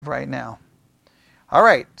right now. All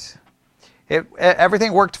right.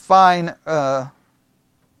 Everything worked fine for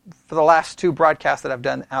the last two broadcasts that I've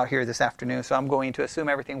done out here this afternoon, so I'm going to assume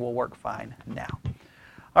everything will work fine now.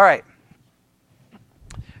 All right.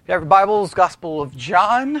 If you have your Bibles, Gospel of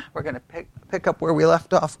John, we're going to pick up where we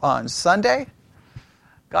left off on Sunday.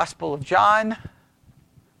 Gospel of John.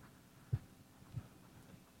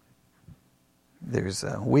 There's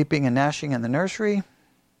weeping and gnashing in the nursery.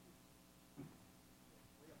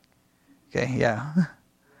 Okay, yeah.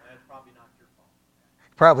 That's probably not your fault.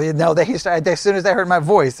 Probably, no, as soon as they heard my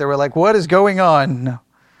voice, they were like, what is going on? No.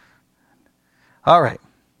 All right.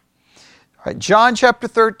 John chapter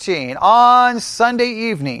 13. On Sunday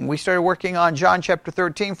evening, we started working on John chapter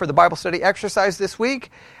 13 for the Bible study exercise this week.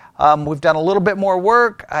 We've done a little bit more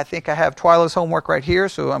work. I think I have Twyla's homework right here,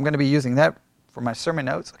 so I'm going to be using that for my sermon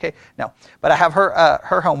notes. Okay, no. But I have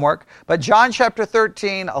her homework. But John chapter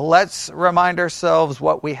 13, let's remind ourselves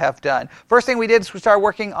what we have done. First thing we did is we started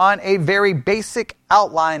working on a very basic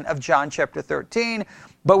outline of John chapter 13.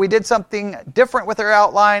 But we did something different with our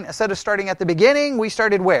outline. Instead of starting at the beginning, we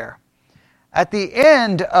started where? At the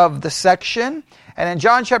end of the section. And in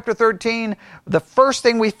John chapter 13, the first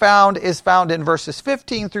thing we found is found in verses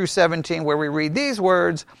 15 through 17, where we read these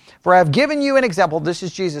words, "For I have given you an example," this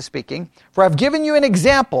is Jesus speaking, "For I have given you an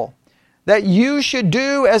example that you should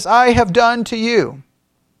do as I have done to you.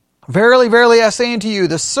 Verily, verily, I say unto you,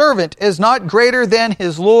 the servant is not greater than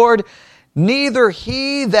his Lord, neither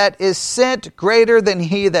he that is sent greater than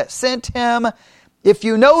he that sent him. If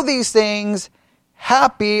you know these things,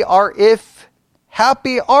 happy are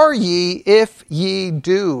ye if ye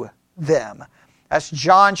do them." That's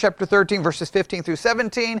John chapter 13, verses 15 through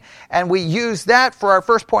 17. And we use that for our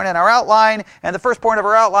first point in our outline. And the first point of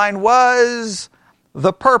our outline was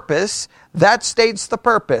the purpose. That states the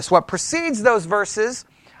purpose. What precedes those verses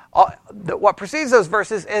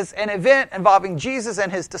is an event involving Jesus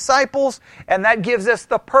and his disciples, and that gives us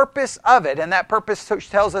the purpose of it. And that purpose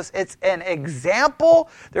tells us it's an example.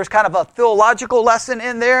 There's kind of a theological lesson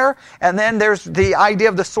in there, and then there's the idea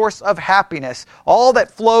of the source of happiness, all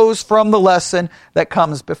that flows from the lesson that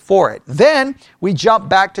comes before it. Then we jump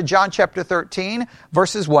back to John chapter 13,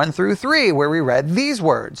 verses 1 through 3, where we read these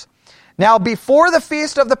words. "Now before the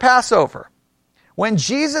feast of the Passover, when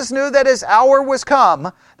Jesus knew that his hour was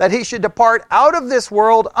come, that he should depart out of this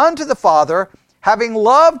world unto the Father, having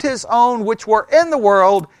loved his own which were in the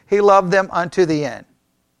world, he loved them unto the end.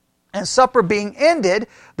 And supper being ended,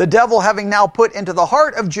 the devil having now put into the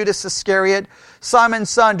heart of Judas Iscariot, Simon's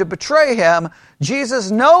son, to betray him,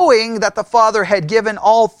 Jesus, knowing that the Father had given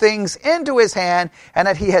all things into his hand, and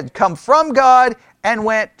that he had come from God and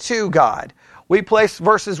went to God." We placed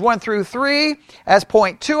verses 1 through 3 as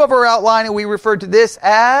point 2 of our outline, and we referred to this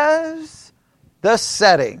as the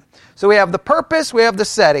setting. So we have the purpose, we have the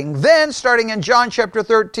setting. Then, starting in John chapter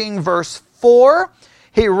 13, verse 4,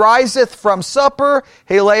 "He riseth from supper,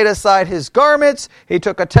 he laid aside his garments, he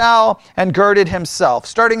took a towel and girded himself."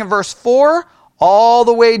 Starting in verse 4, all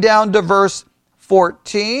the way down to verse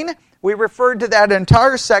 14, we referred to that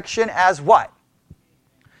entire section as what?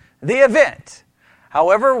 The event.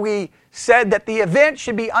 However, we said that the event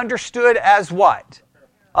should be understood as what?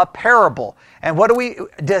 A parable. And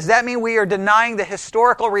does that mean we are denying the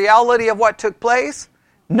historical reality of what took place?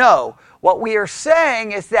 No. What we are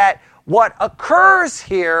saying is that what occurs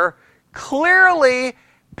here clearly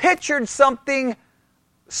pictured something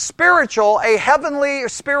spiritual, a heavenly or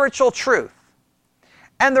spiritual truth.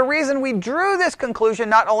 And the reason we drew this conclusion,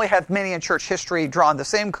 not only have many in church history drawn the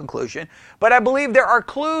same conclusion, but I believe there are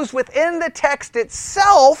clues within the text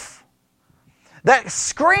itself that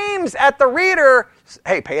screams at the reader,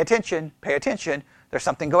 hey, pay attention, there's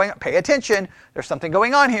something going on, pay attention, there's something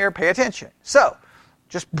going on here, pay attention. So,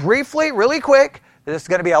 just briefly, really quick, this is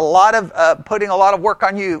going to be a lot of putting a lot of work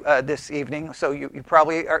on you this evening, so you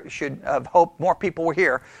probably should have hoped more people were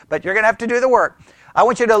here, but you're going to have to do the work. I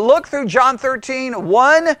want you to look through John 13,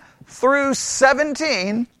 1 through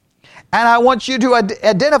 17, and I want you to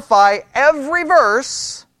identify every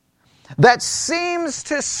verse that seems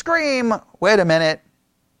to scream, wait a minute,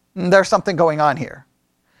 there's something going on here.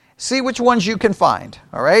 See which ones you can find,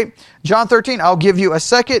 all right? John 13, I'll give you a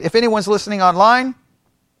second. If anyone's listening online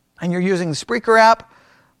and you're using the Spreaker app,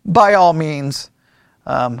 by all means,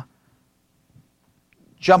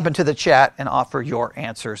 jump into the chat and offer your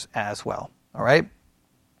answers as well, all right?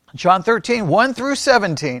 John 13, 1 through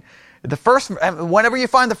 17. Whenever you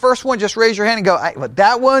find the first one, just raise your hand and go,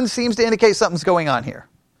 that one seems to indicate something's going on here.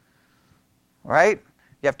 All right?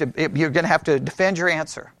 You're going to have to defend your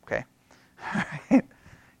answer. Okay? All right.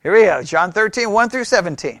 Here we go. John 13, 1 through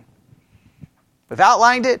 17. We've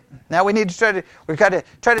outlined it. Now we've got to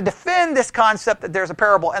try to defend this concept that there's a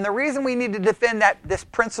parable. And the reason we need to defend this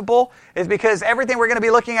principle is because everything we're going to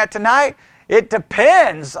be looking at tonight, it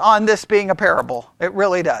depends on this being a parable. It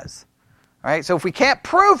really does. All right? So if we can't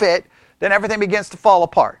prove it, then everything begins to fall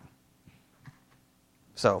apart.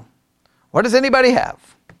 So, what does anybody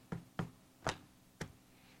have?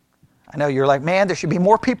 I know you're like, man, there should be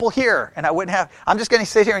more people here, and I'm just going to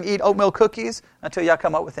sit here and eat oatmeal cookies until y'all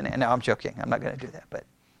come up with an. No, I'm joking. I'm not going to do that. But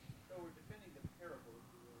so we're defending the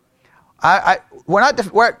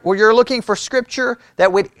parable. We're you're looking for scripture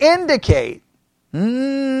that would indicate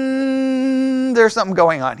there's something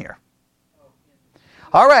going on here.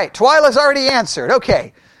 All right, Twyla's already answered.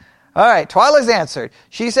 Okay. All right, Twyla's answered.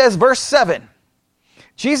 She says, verse 7.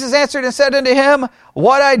 Jesus answered and said unto him,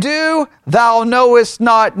 what I do, thou knowest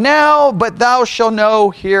not now, but thou shalt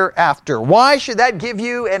know hereafter. Why should that give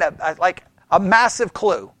you a massive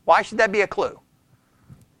clue? Why should that be a clue?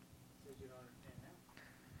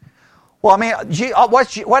 Well, I mean,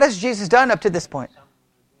 what has Jesus done up to this point?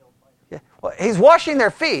 Yeah. Well, he's washing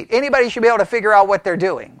their feet. Anybody should be able to figure out what they're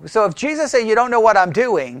doing. So if Jesus said, you don't know what I'm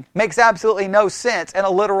doing, makes absolutely no sense in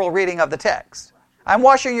a literal reading of the text. I'm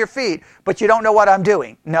washing your feet, but you don't know what I'm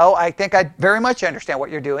doing. No, I think I very much understand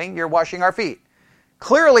what you're doing. You're washing our feet.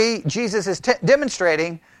 Clearly, Jesus is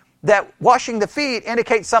demonstrating that washing the feet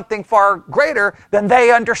indicates something far greater than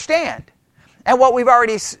they understand. And what we've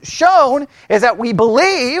already shown is that we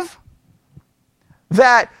believe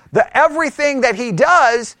that everything that he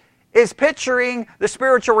does is picturing the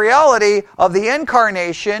spiritual reality of the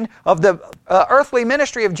incarnation, of the earthly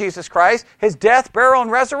ministry of Jesus Christ, his death, burial, and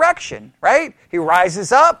resurrection, right? He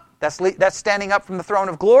rises up. That's standing up from the throne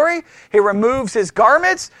of glory. He removes his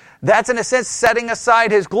garments. That's, in a sense, setting aside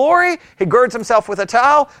his glory. He girds himself with a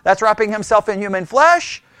towel. That's wrapping himself in human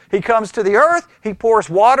flesh. He comes to the earth. He pours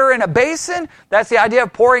water in a basin. That's the idea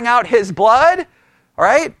of pouring out his blood, all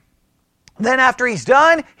right? Then after he's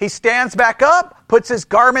done, he stands back up, puts his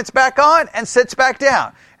garments back on, and sits back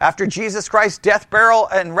down. After Jesus Christ's death, burial,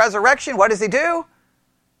 and resurrection, what does he do?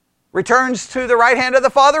 Returns to the right hand of the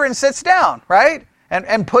Father and sits down, right?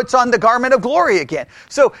 And puts on the garment of glory again.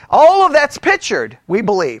 So all of that's pictured, we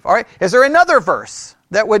believe. All right. Is there another verse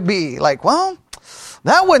that would be like, well,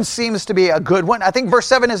 that one seems to be a good one. I think verse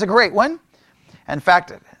 7 is a great one. In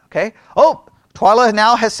fact, okay. Oh, Twyla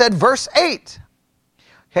now has said verse 8.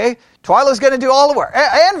 Okay, Twyla's going to do all the work.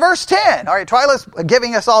 And verse 10. All right, Twyla's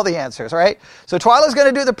giving us all the answers, all right? So Twyla's going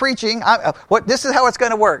to do the preaching. This is how it's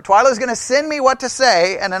going to work. Twyla's going to send me what to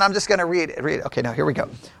say, and then I'm just going to read it. Okay, now here we go.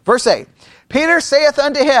 Verse 8. Peter saith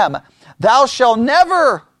unto him, thou shalt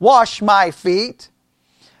never wash my feet.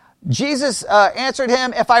 Jesus answered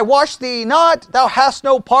him, if I wash thee not, thou hast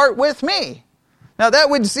no part with me. Now that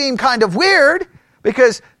would seem kind of weird,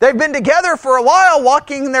 because they've been together for a while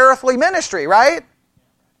walking in their earthly ministry, right?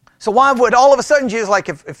 So why would all of a sudden Jesus like,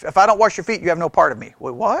 if I don't wash your feet, you have no part of me?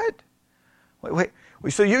 Wait, what? Wait.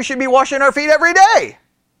 So you should be washing our feet every day.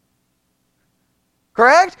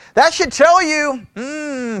 Correct? That should tell you,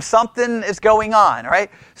 something is going on,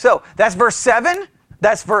 right? So that's verse 7.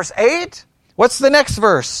 That's verse 8. What's the next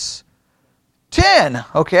verse? 10,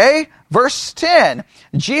 okay? Verse 10.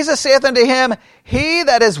 Jesus saith unto him, he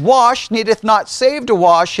that is washed needeth not save to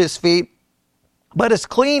wash his feet, but is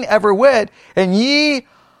clean every whit, and ye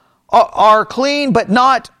are clean, but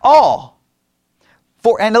not all.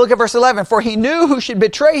 And look at verse 11. For he knew who should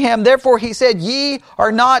betray him, therefore he said, ye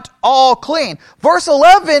are not all clean. Verse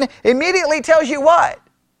 11 immediately tells you what?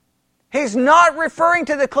 He's not referring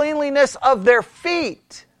to the cleanliness of their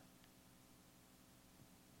feet.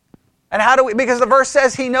 And how do we? Because the verse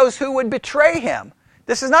says he knows who would betray him.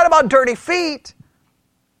 This is not about dirty feet.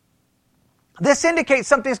 This indicates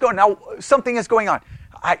something is going on.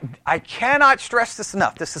 I cannot stress this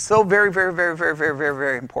enough. This is so very, very, very, very, very, very,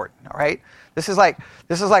 very important. All right. This is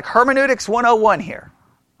like hermeneutics 101 here.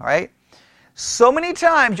 All right. So many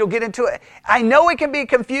times you'll get into it. I know it can be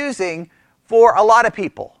confusing for a lot of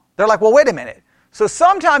people. They're like, well, wait a minute. So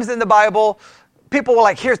sometimes in the Bible, people will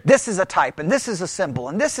like, this is a type, and this is a symbol,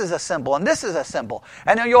 and this is a symbol, and this is a symbol.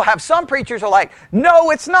 And then you'll have some preachers who are like,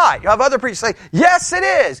 no, it's not. You'll have other preachers say, yes, it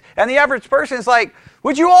is. And the average person is like,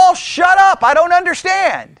 would you all shut up? I don't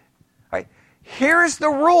understand. All right. Here's the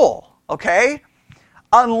rule, okay?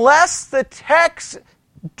 Unless the text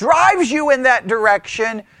drives you in that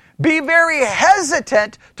direction, be very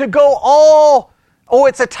hesitant to go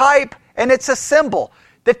it's a type and it's a symbol.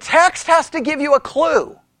 The text has to give you a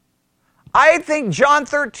clue. I think John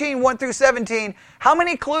 13, 1 through 17, how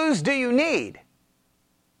many clues do you need?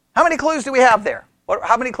 How many clues do we have there?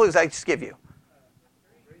 How many clues did I just give you?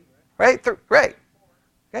 Right? Right.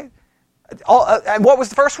 Okay. And what was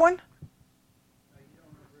the first one?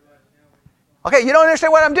 Okay, you don't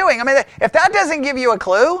understand what I'm doing. I mean, if that doesn't give you a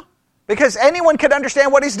clue, because anyone could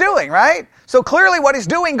understand what he's doing, right? So clearly what he's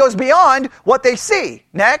doing goes beyond what they see.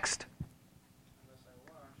 Next.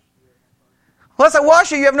 Unless I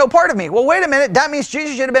wash you, you have no part of me. Well, wait a minute. That means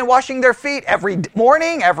Jesus should have been washing their feet every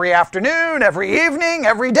morning, every afternoon, every evening,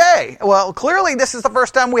 every day. Well, clearly this is the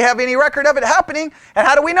first time we have any record of it happening. And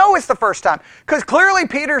how do we know it's the first time? Because clearly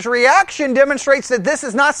Peter's reaction demonstrates that this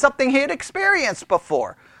is not something he had experienced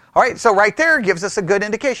before. All right, so right there gives us a good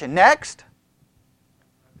indication. Next.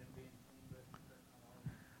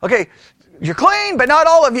 Okay, you're clean, but not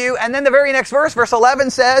all of you. And then the very next verse, verse 11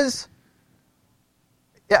 says...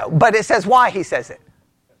 Yeah, but it says why he says it.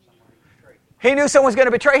 He knew someone was going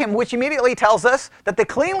to betray him, which immediately tells us that the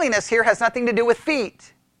cleanliness here has nothing to do with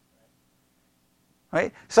feet.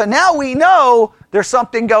 Right? So now we know there's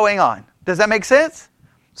something going on. Does that make sense?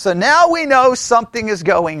 So now we know something is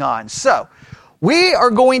going on. So we are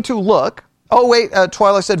going to look. Oh, wait,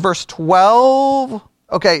 Twyla said verse 12.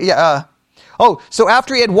 Okay, yeah. So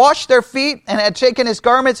after he had washed their feet and had taken his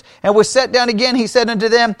garments and was set down again, he said unto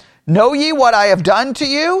them, know ye what I have done to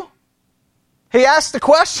you? He asked the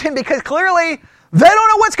question because clearly they don't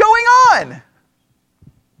know what's going on.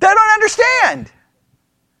 They don't understand.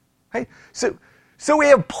 Right? So we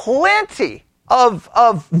have plenty of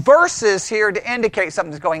verses here to indicate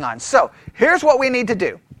something's going on. So here's what we need to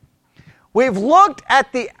do. We've looked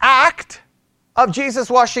at the act of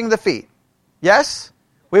Jesus washing the feet. Yes?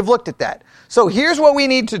 We've looked at that. So here's what we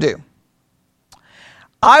need to do.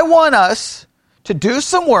 I want us to do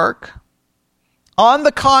some work on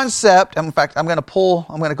the concept. In fact, I'm going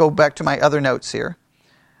to go back to my other notes here.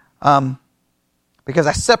 Because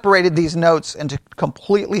I separated these notes into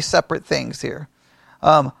completely separate things here.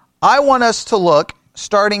 I want us to look,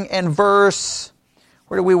 starting in verse,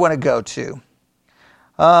 where do we want to go to?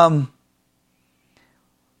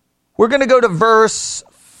 We're going to go to verse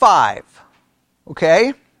 5.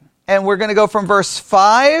 Okay? And we're going to go from verse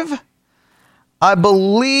 5, I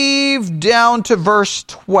believe, down to verse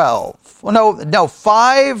 12. Well, no,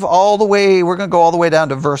 5 all the way, we're going to go all the way down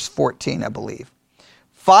to verse 14, I believe.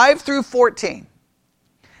 5 through 14.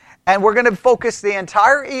 And we're going to focus the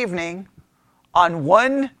entire evening on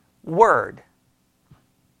one word.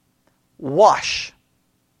 Wash.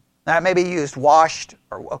 Now, it may be used washed,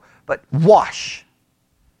 but wash.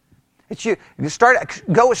 It's you start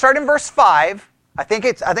in verse 5. I think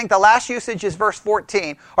the last usage is verse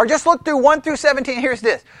 14. Or just look through 1 through 17. Here's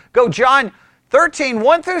this. Go John 13,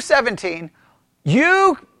 1 through 17.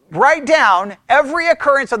 You write down every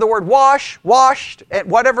occurrence of the word wash, washed, at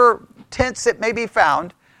whatever tense it may be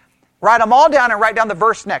found. Write them all down and write down the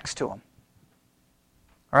verse next to them.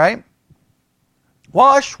 All right?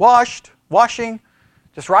 Wash, washed, washing.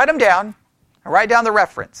 Just write them down and write down the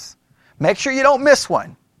reference. Make sure you don't miss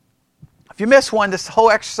one. If you miss one, this whole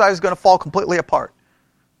exercise is going to fall completely apart.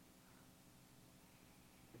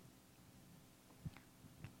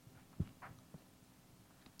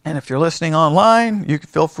 And if you're listening online, you can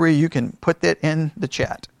feel free. You can put that in the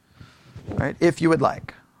chat, right? If you would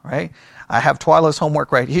like, right? I have Twyla's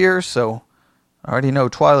homework right here, so I already know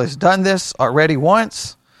Twyla's done this already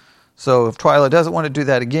once. So if Twyla doesn't want to do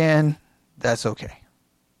that again, that's okay.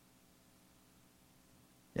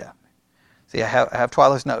 Yeah. See, I have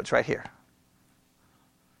Twyla's notes right here.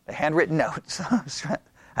 The handwritten notes. I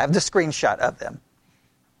have the screenshot of them.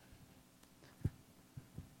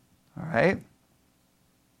 All right.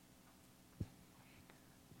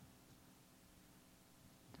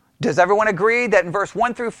 Does everyone agree that in verse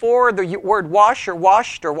 1 through 4, the word wash or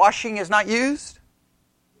washed or washing is not used?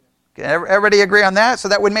 Can everybody agree on that? So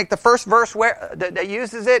that would make the first verse where that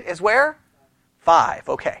uses it is where? 5.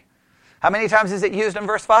 Okay. How many times is it used in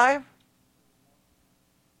verse 5?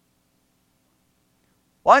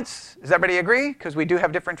 Once. Does everybody agree? Because we do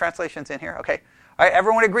have different translations in here. Okay. All right.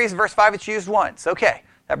 Everyone agrees verse 5 it's used once. Okay.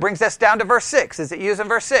 That brings us down to verse 6. Is it used in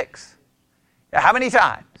verse 6? Yeah, how many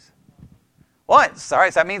times? Once. All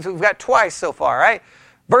right. So that means we've got twice so far, right?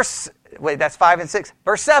 That's 5 and 6.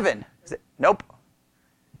 Verse 7. Is it? Nope.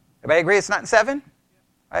 Everybody agree it's not in 7?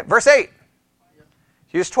 All right. Verse 8.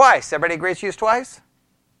 It's used twice. Everybody agree it's used twice?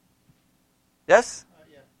 Yes?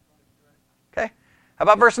 Okay. How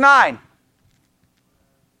about verse 9?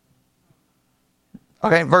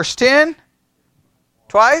 Okay, verse 10,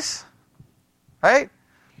 twice, right?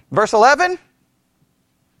 Verse 11,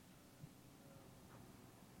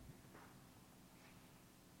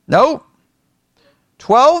 no.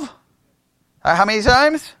 12, how many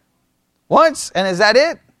times? Once, and is that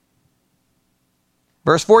it?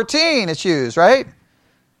 Verse 14, it's used, right?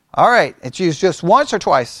 All right, it's used just once or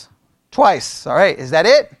twice? Twice. All right. Is that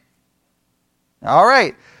it? All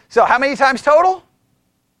right. So how many times total?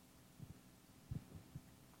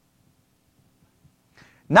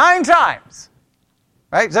 9 times.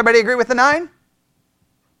 Right? Does everybody agree with the 9?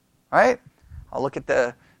 All right. I'll look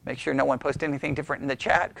at make sure no one posts anything different in the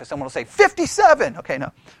chat because someone will say 57. Okay,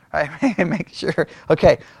 no. All right. Make sure.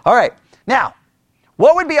 Okay. All right. Now,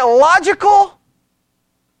 what would be a logical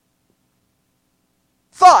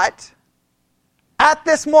thought at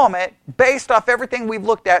this moment based off everything we've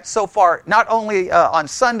looked at so far, not only on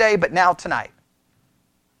Sunday, but now tonight?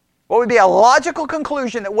 What would be a logical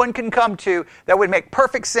conclusion that one can come to that would make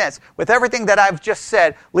perfect sense with everything that I've just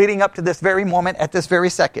said leading up to this very moment at this very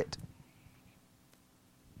second?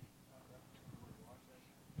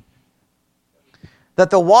 That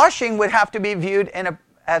the washing would have to be viewed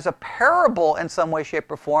as a parable in some way, shape,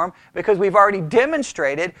 or form, because we've already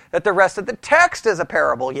demonstrated that the rest of the text is a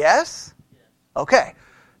parable, yes? Okay.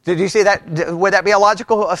 Did you see that? Would that be a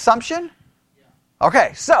logical assumption?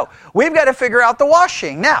 Okay, so we've got to figure out the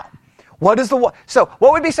washing. Now, what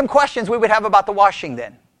would be some questions we would have about the washing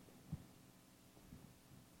then?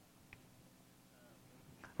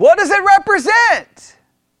 What does it represent?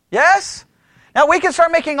 Yes? Now, we can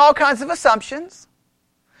start making all kinds of assumptions.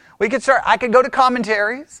 I could go to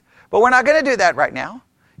commentaries, but we're not going to do that right now.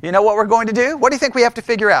 You know what we're going to do? What do you think we have to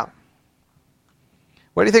figure out?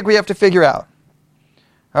 What do you think we have to figure out?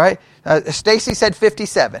 All right. Stacy said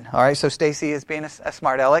 57. All right. So Stacy is being a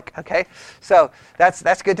smart aleck. Okay. So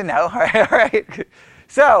that's good to know. All right. All right.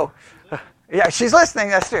 So, yeah, she's listening.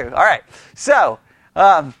 That's true. All right. So,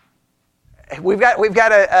 we got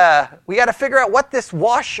to figure out what this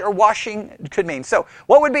wash or washing could mean. So,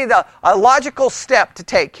 what would be a logical step to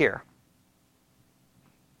take here?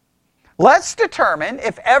 Let's determine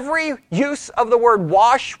if every use of the word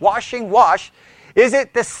wash, washing, wash, is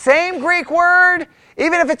it the same Greek word?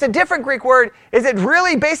 Even if it's a different Greek word, is it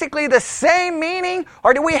really basically the same meaning?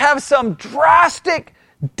 Or do we have some drastic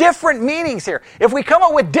different meanings here? If we come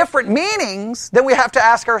up with different meanings, then we have to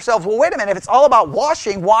ask ourselves, well, wait a minute, if it's all about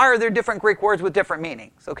washing, why are there different Greek words with different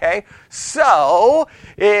meanings? Okay? So,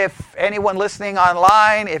 if anyone listening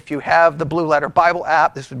online, if you have the Blue Letter Bible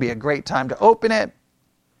app, this would be a great time to open it.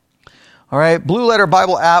 All right, Blue Letter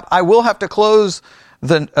Bible app. I will have to close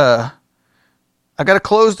I've got to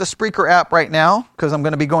close the Spreaker app right now because I'm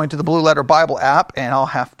going to be going to the Blue Letter Bible app and I'll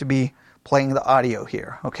have to be playing the audio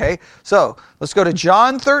here. Okay, so let's go to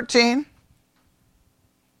John 13.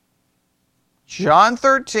 John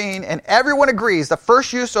 13, and everyone agrees the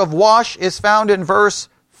first use of wash is found in verse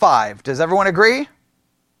 5. Does everyone agree?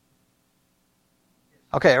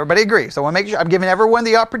 Okay, everybody agrees. So I want to make sure I'm giving everyone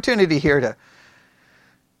the opportunity here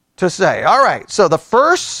to say. All right, so the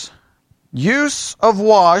first use of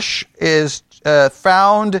wash is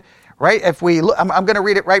found, right? If we look, I'm going to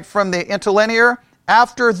read it right from the interlinear.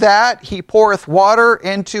 After that, he poureth water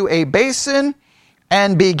into a basin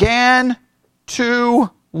and began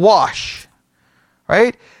to wash.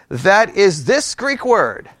 Right? That is this Greek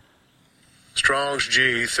word. Strong's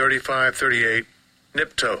G 3538.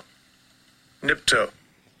 Nipto. Nipto.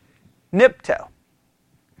 Nipto.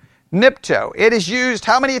 Nipto. It is used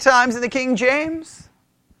how many times in the King James?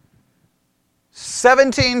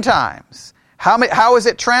 17 times. How is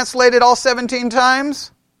it translated all 17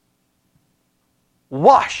 times?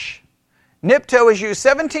 Wash. Nipto is used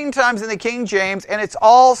 17 times in the King James, and it's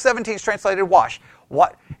all 17 translated wash.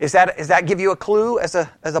 What is that? Does that give you a clue as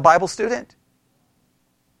a Bible student?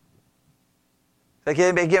 Does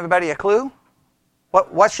that give everybody a clue?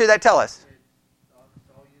 What should that tell us?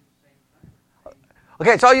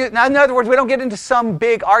 Okay, it's all you. Now, in other words, we don't get into some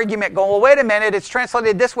big argument going, well, wait a minute, it's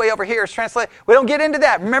translated this way over here. It's translated. We don't get into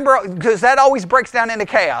that. Remember, because that always breaks down into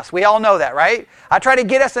chaos. We all know that, right? I try to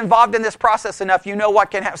get us involved in this process enough, you know what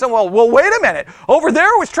can happen. So, well, wait a minute. Over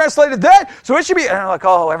there it was translated that, so it should be. And I'm like,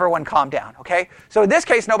 oh, everyone calm down, okay? So in this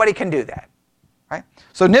case, nobody can do that, right?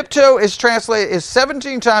 So nipto is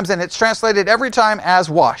 17 times, and it's translated every time as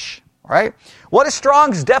wash, right? What is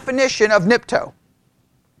Strong's definition of nipto?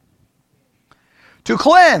 To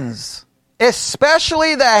cleanse,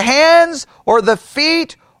 especially the hands or the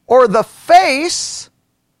feet or the face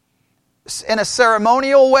in a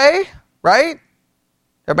ceremonial way, right?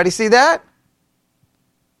 Everybody see that?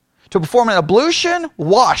 To perform an ablution,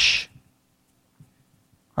 wash.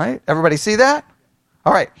 Right? Everybody see that?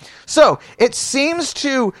 All right. So it seems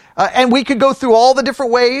to, and we could go through all the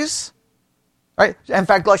different ways. Right? In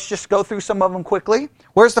fact, let's just go through some of them quickly.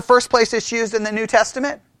 Where's the first place it's used in the New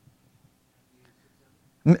Testament?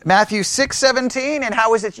 Matthew 6:17, and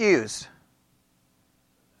how is it used?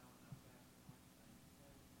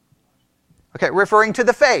 Okay, referring to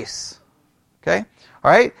the face. Okay,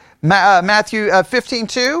 All right, Matthew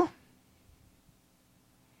 15:2.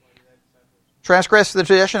 Transgress the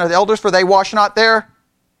tradition of the elders, for they wash not their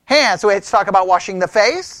hands. So let's talk about washing the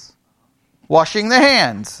face, washing the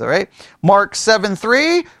hands. All right. Mark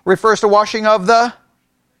 7:3 refers to washing of the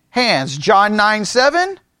hands. John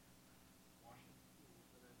 9:7.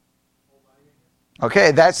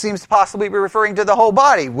 Okay, that seems to possibly be referring to the whole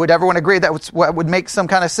body. Would everyone agree that would make some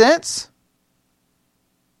kind of sense?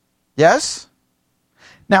 Yes?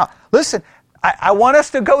 Now, listen, I want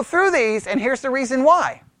us to go through these, and here's the reason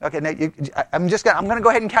why. Okay, now I'm going to go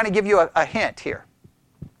ahead and kind of give you a hint here.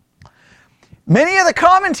 Many of the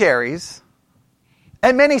commentaries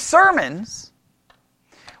and many sermons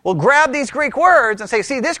will grab these Greek words and say,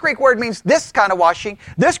 see, this Greek word means this kind of washing,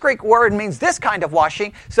 this Greek word means this kind of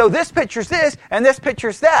washing, so this picture's this, and this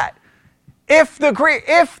picture's that. If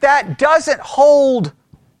that doesn't hold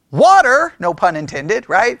water, no pun intended,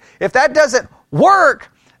 right? If that doesn't work,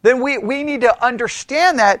 then we need to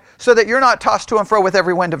understand that so that you're not tossed to and fro with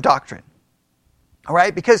every wind of doctrine. All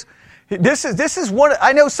right? Because this is one,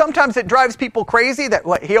 I know sometimes it drives people crazy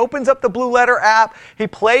that he opens up the Blue Letter app, he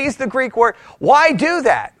plays the Greek word. Why do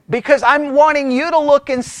that? Because I'm wanting you to look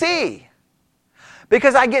and see.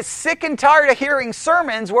 Because I get sick and tired of hearing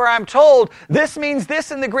sermons where I'm told this means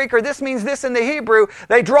this in the Greek or this means this in the Hebrew.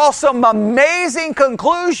 They draw some amazing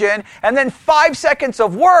conclusion, and then 5 seconds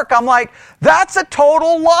of work, I'm like, that's a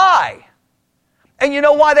total lie. And you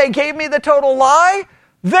know why they gave me the total lie?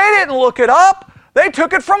 They didn't look it up. They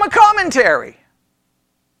took it from a commentary.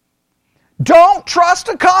 Don't trust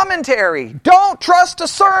a commentary. Don't trust a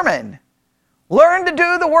sermon. Learn to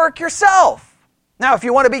do the work yourself. Now, if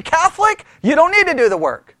you want to be Catholic, you don't need to do the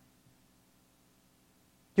work.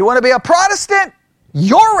 You want to be a Protestant?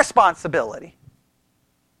 Your responsibility.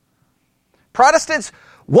 Protestants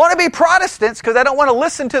want to be Protestants because they don't want to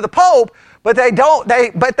listen to the Pope, but they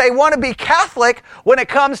want to be Catholic when it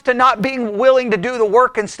comes to not being willing to do the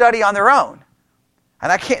work and study on their own.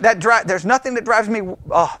 And I can't, there's nothing that drives me,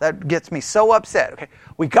 that gets me so upset. Okay,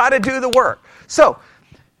 we got to do the work. So,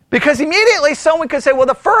 because immediately someone could say, well,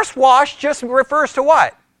 the first wash just refers to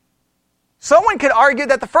what? Someone could argue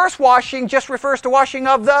that the first washing just refers to washing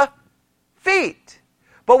of the feet.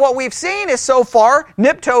 But what we've seen is so far,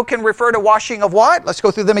 nipto can refer to washing of what? Let's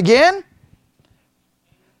go through them again.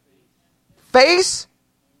 Face,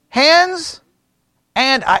 hands,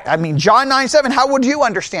 and John 9:7, how would you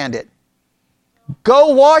understand it? Go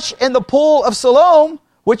wash in the pool of Siloam,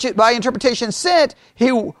 which by interpretation sent.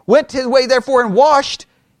 He went his way therefore and washed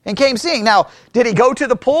and came seeing. Now, did he go to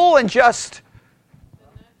the pool and just...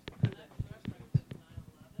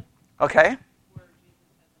 Okay.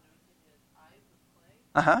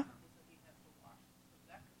 Uh-huh.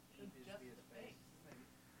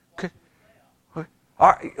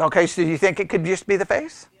 Okay, so you think it could just be the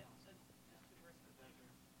face?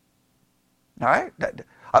 All right.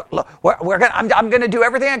 Look, I'm going to do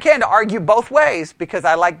everything I can to argue both ways because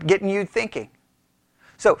I like getting you thinking.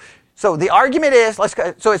 So the argument is, let's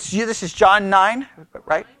go. So this is John 9,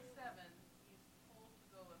 right? 9:7, he's told to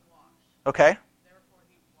go and wash. Okay. Therefore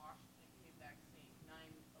he washed and came back seeing.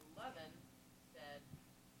 9:11 said,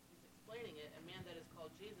 he's explaining it, a man that is called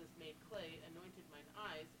Jesus made clay, anointed mine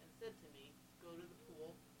eyes, and said to me, go to the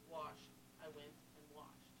pool, wash. I went and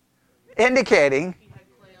washed. Indicating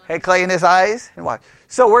He had clay in his eyes and washed.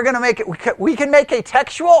 So we're going to make it, we can make a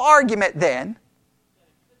textual argument then.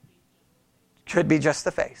 Could be just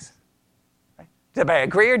the face. Right? Does anybody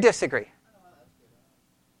agree or disagree?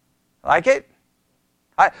 Like it?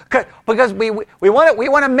 Because we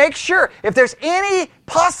want to make sure if there's any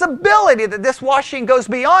possibility that this washing goes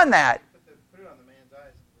beyond that. Put it on the man's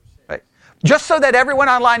eyes. Right? Just so that everyone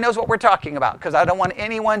online knows what we're talking about, because I don't want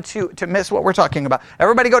anyone to miss what we're talking about.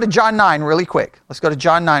 Everybody go to John 9 really quick. Let's go to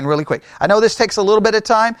John 9 really quick. I know this takes a little bit of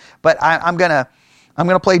time, but I'm gonna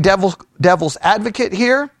play devil's advocate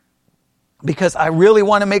here, because I really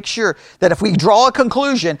want to make sure that if we draw a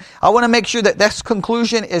conclusion, I want to make sure that this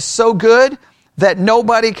conclusion is so good that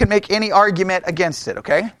nobody can make any argument against it,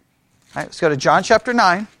 okay? All right, let's go to John chapter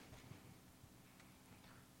 9.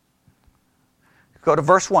 Go to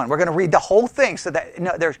verse 1. We're going to read the whole thing so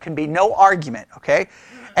that there can be no argument, okay?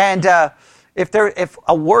 And if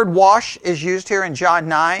a word wash is used here in John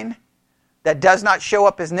 9 that does not show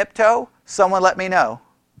up as nipto, someone let me know.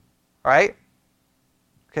 All right?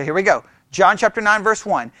 Okay, here we go. John chapter 9, verse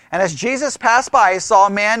 1. And as Jesus passed by, he saw a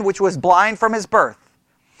man which was blind from his birth.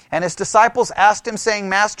 And his disciples asked him, saying,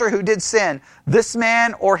 Master, who did sin, this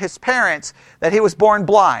man or his parents, that he was born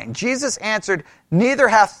blind? Jesus answered, Neither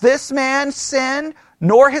hath this man sinned,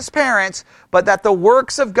 nor his parents, but that the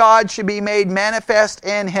works of God should be made manifest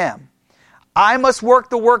in him. I must work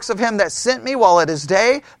the works of him that sent me while it is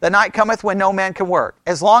day. The night cometh when no man can work.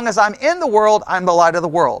 As long as I'm in the world, I'm the light of the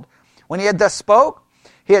world. When he had thus spoke,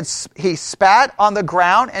 he spat on the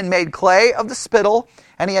ground and made clay of the spittle,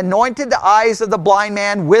 and he anointed the eyes of the blind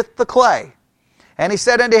man with the clay. And he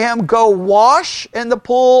said unto him, go wash in the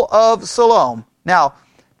pool of Siloam. Now,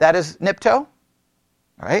 that is Nipto. All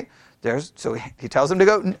right. So he tells him to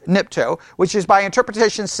go Nipto, which is by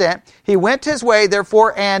interpretation sent. He went his way,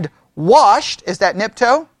 therefore, and washed. Is that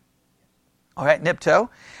Nipto? All right, Nipto.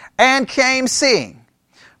 And came seeing.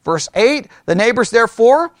 Verse 8, the neighbors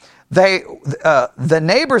therefore,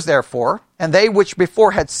 and they which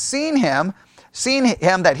before had seen him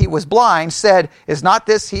that he was blind, said, is not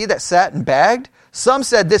this he that sat and begged? Some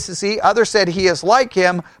said, this is he. Others said, he is like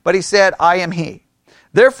him. But he said, I am he.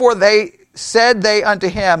 Therefore said they unto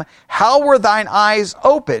him, how were thine eyes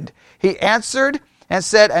opened? He answered and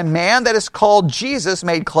said, a man that is called Jesus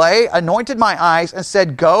made clay, anointed my eyes, and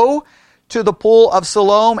said, go to the pool of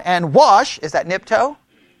Siloam and wash. Is that Nipto?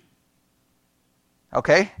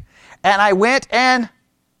 Okay. And I went and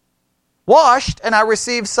washed, and I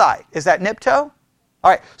received sight. Is that Nipto?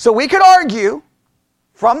 All right. So we could argue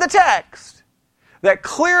from the text that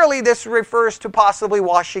clearly this refers to possibly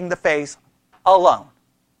washing the face alone.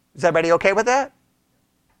 Is everybody okay with that?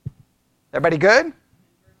 Everybody good?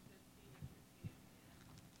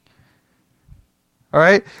 All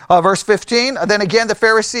right. Verse 15. Then again the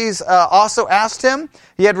Pharisees also asked him.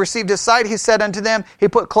 He had received his sight. He said unto them, he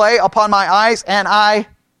put clay upon my eyes, and I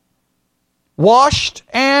washed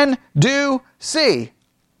and do see.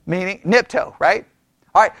 Meaning Nipto, right?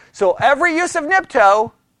 All right. So every use of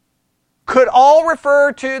Nipto could all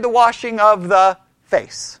refer to the washing of the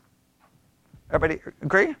face. Everybody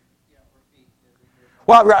agree?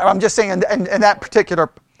 Well, I'm just saying in that particular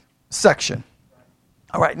section.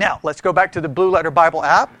 All right, now let's go back to the Blue Letter Bible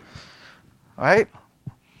app. All right.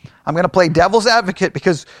 I'm going to play devil's advocate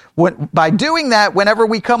because by doing that, whenever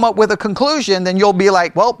we come up with a conclusion, then you'll be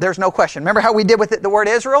like, well, there's no question. Remember how we did with the word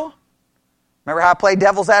Israel? Remember how I played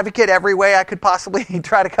devil's advocate every way I could possibly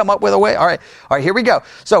try to come up with a way? All right, here we go.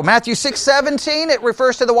 So Matthew 6:17, it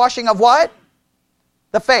refers to the washing of what?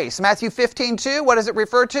 The face. Matthew 15:2, what does it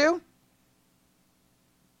refer to?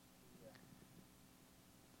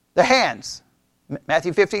 The hands.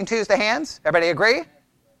 Matthew 15:2 is the hands. Everybody agree?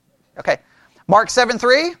 Okay. Mark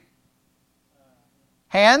 7:3.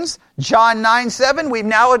 Hands. John 9:7. We've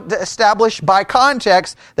now established by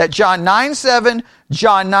context that John 9:7,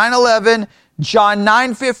 John 9:11, John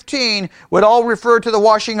 9:15 would all refer to the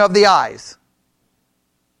washing of the eyes.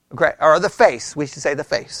 Okay. Or the face. We should say the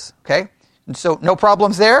face. Okay. And so no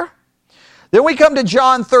problems there. Then we come to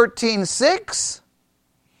John 13:6.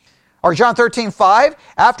 Or John 13:5.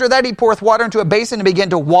 After that he poureth water into a basin and began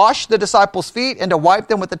to wash the disciples' feet and to wipe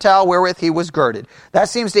them with the towel wherewith he was girded. That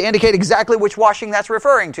seems to indicate exactly which washing that's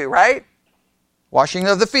referring to, right? Washing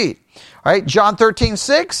of the feet. All right, John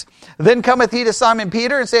 13:6. Then cometh he to Simon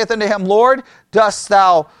Peter and saith unto him, Lord, dost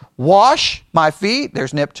thou wash my feet?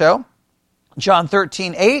 There's Nipto. John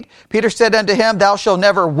 13:8. Peter said unto him, thou shalt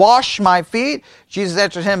never wash my feet. Jesus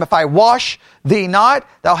answered him, if I wash thee not,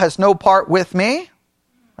 thou hast no part with me.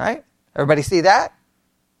 Right? Everybody see that?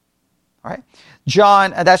 All right.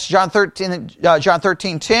 That's John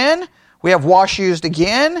 13:10. We have wash used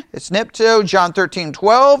again. It's Nipto. John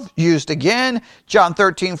 13:12 used again. John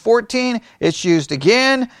 13:14 it's used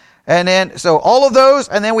again. And then so all of those,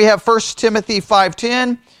 and then we have 1 Timothy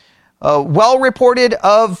 5:10. Well reported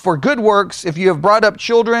of for good works, if you have brought up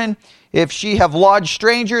children, if she have lodged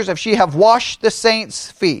strangers, if she have washed the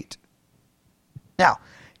saints' feet. Now,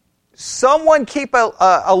 someone keep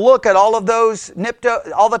a look at all of those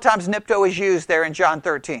Nipto, all the times Nipto is used there in John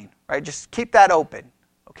 13, right? Just keep that open,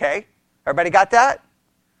 okay? Everybody got that?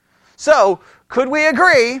 So, could we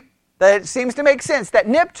agree that it seems to make sense that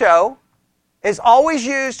Nipto is always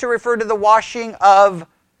used to refer to the washing of,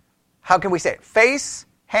 how can we say it? Face,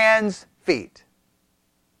 hands, feet.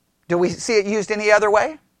 Do we see it used any other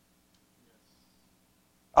way?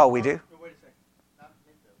 Oh, we do? Wait a second. Not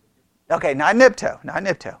Nipto. Okay, not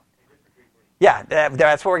Nipto. Yeah,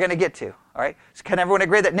 that's what we're going to get to. All right. So can everyone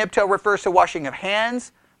agree that Nipto refers to washing of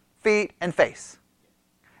hands, feet, and face?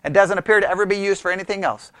 It doesn't appear to ever be used for anything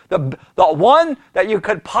else. The one that you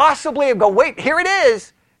could possibly go, wait, here it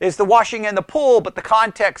is the washing in the pool, but the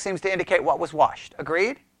context seems to indicate what was washed.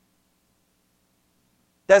 Agreed?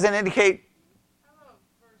 Doesn't indicate. How about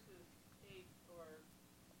verses 8 or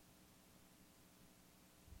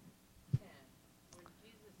 10, where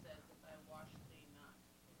Jesus says, if I wash thee not?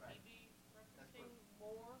 Would he be referencing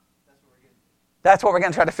more? That's what we're getting to. That's what we're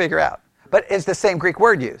going to try to figure out. But is the same Greek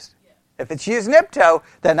word used? Yes. If it's used nipto,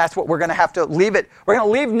 then that's what we're going to have to leave it. We're going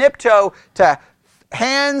to leave nipto to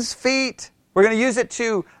hands, feet. We're going to use it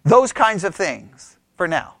to those kinds of things for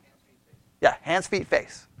now. Yeah, hands, feet,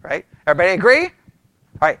 face, right? Everybody agree? All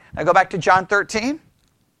right, now go back to John 13.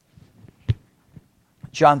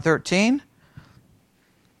 John 13.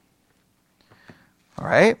 All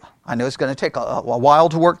right. I know it's going to take a while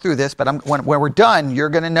to work through this, but when we're done, you're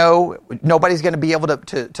going to know nobody's going to be able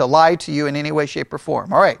to lie to you in any way, shape, or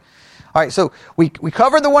form. All right. All right, so we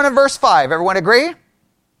covered the one in verse 5. Everyone agree?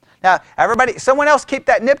 Now, everybody, someone else keep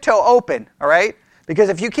that nipto open, all right? Because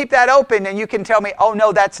if you keep that open, then you can tell me, oh,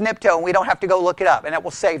 no, that's nipto, and we don't have to go look it up, and that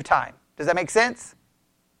will save time. Does that make sense?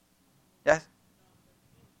 Yes?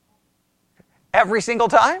 Every single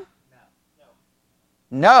time?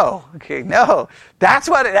 No. Okay, no. That's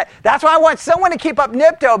why I want someone to keep up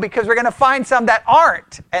nipto, because we're going to find some that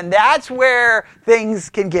aren't. And that's where things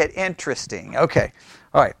can get interesting. Okay.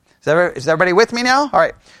 All right. Is everybody with me now? All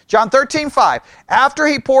right. John 13:5. After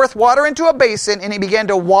he poureth water into a basin and he began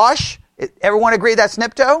to wash. Everyone agree that's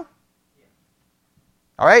nipto?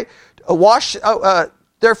 All right. Wash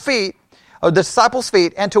their feet, the disciples'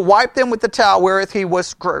 feet, and to wipe them with the towel wherewith he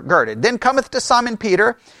was girded. Then cometh to Simon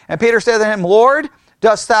Peter, and Peter said to him, Lord,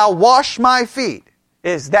 dost thou wash my feet?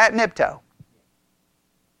 Is that nipto?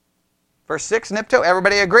 Verse 6, nipto.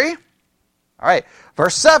 Everybody agree? All right.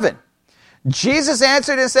 Verse 7. Jesus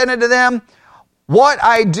answered and said unto them, What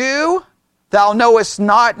I do thou knowest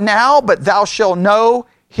not now, but thou shalt know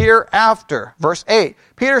hereafter. Verse 8.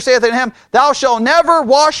 Peter saith unto him, Thou shalt never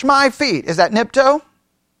wash my feet. Is that nipto?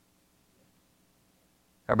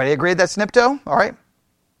 Everybody agree that's nipto? All right.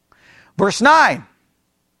 Verse 9.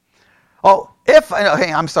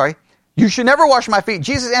 I'm sorry. You should never wash my feet.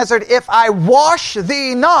 Jesus answered, If I wash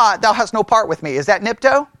thee not, thou hast no part with me. Is that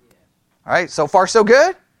nipto? All right. So far, so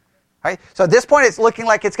good? All right. So at this point, it's looking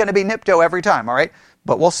like it's going to be nipto every time. All right.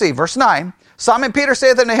 But we'll see. Verse 9. Simon Peter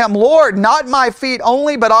saith unto him, Lord, not my feet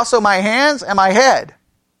only, but also my hands and my head.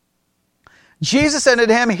 Jesus said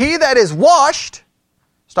unto him, He that is washed.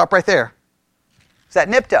 Stop right there. Is that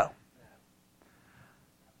nipto?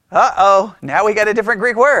 Uh-oh. Now we got a different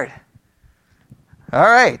Greek word. All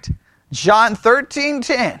right. John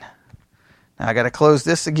 13:10. Now I got to close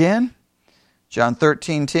this again. John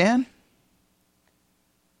 13:10.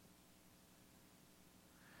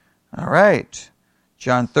 All right.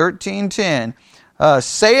 John 13:10.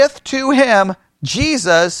 Saith to him,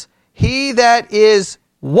 Jesus, he that is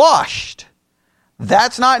washed.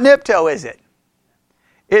 That's not nipto, is it?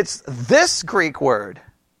 It's this Greek word.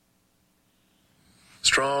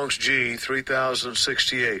 Strong's G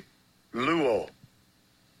 3068. Luo.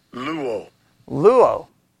 Luo. Luo. All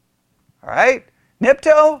right?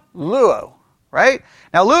 Nipto, luo. Right?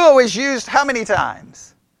 Now, luo is used how many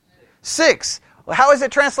times? 6. Well, how is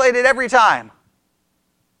it translated every time?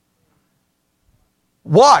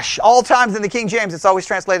 Wash. All times in the King James, it's always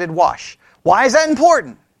translated wash. Why is that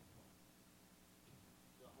important?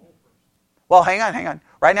 Well, hang on.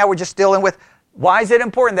 Right now, we're just dealing with, why is it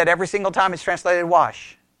important that every single time it's translated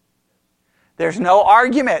wash? There's no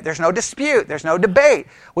argument. There's no dispute. There's no debate.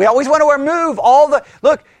 We always want to remove all the...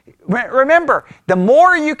 Look, remember, the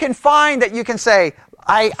more you can find that you can say,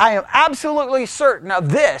 I am absolutely certain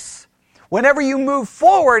of this, whenever you move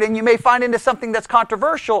forward and you may find into something that's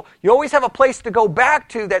controversial, you always have a place to go back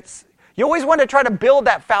to that's... You always want to try to build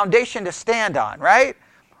that foundation to stand on, right?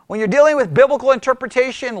 When you're dealing with biblical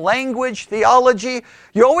interpretation, language, theology,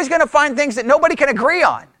 you're always going to find things that nobody can agree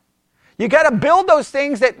on. You got to build those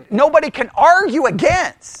things that nobody can argue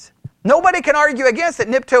against. Nobody can argue against that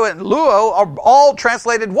nipto and luo are all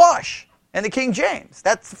translated wash in the King James.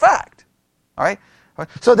 That's the fact. All right?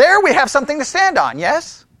 So there we have something to stand on,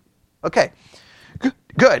 yes? Okay.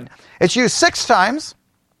 Good. It's used 6 times.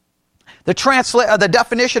 The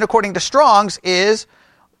definition according to Strong's is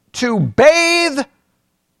to bathe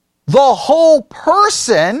the whole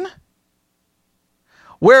person,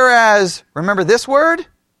 whereas, remember this word?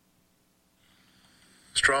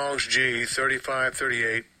 Strong's G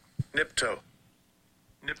 3538. Nipto.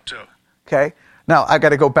 Nipto. Okay. Now I got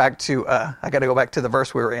to go back to the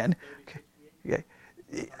verse we were in. Okay.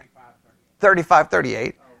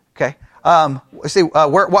 3538. Okay. Let's see.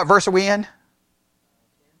 What verse are we in?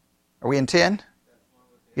 Are we in 10?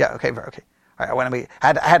 Yeah. Okay. Okay. All right.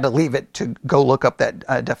 I had to leave it to go look up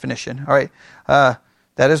that definition. All right.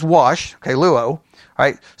 That is wash. Okay. Luo. All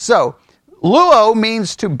right. So luo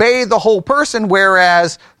means to bathe the whole person,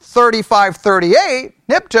 whereas 3538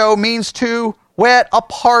 nipto means to wet a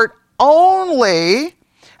part only.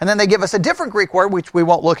 And then they give us a different Greek word, which we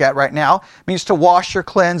won't look at right now. It means to wash or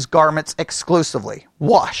cleanse garments exclusively.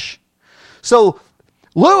 Wash. So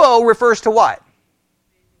Luo refers to what?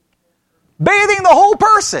 Bathing the whole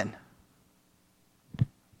person.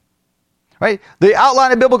 Right? The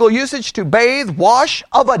outline of biblical usage to bathe, wash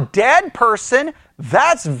of a dead person.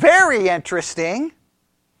 That's very interesting.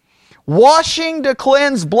 Washing to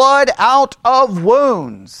cleanse blood out of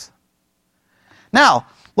wounds. Now,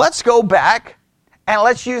 let's go back and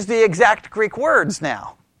let's use the exact Greek words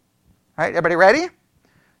now. All right, everybody ready?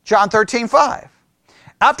 John 13:5.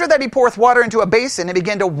 After that he poureth water into a basin and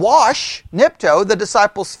began to wash, nipto, the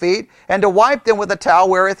disciples' feet, and to wipe them with a towel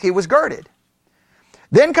wherewith he was girded.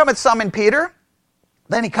 Then cometh Simon Peter.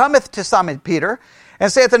 Then he cometh to Simon Peter,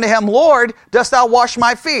 and saith unto him, Lord, dost thou wash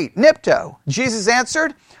my feet? Nipto. Jesus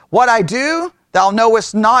answered, What I do, thou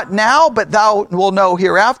knowest not now, but thou wilt know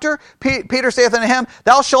hereafter. Peter saith unto him,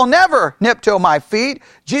 Thou shalt never nipto my feet.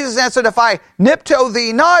 Jesus answered, If I nipto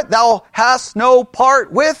thee not, thou hast no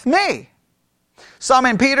part with me.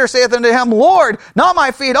 Simon Peter saith unto him, Lord, not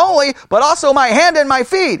my feet only, but also my hand and my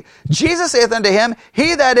feet. Jesus saith unto him,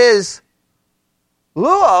 He that is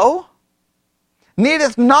luo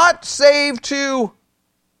needeth not save to...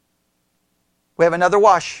 We have another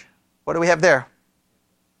wash. What do we have there?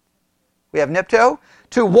 We have nipto.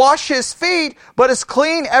 To wash his feet, but is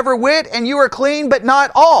clean every whit, and you are clean, but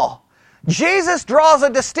not all. Jesus draws a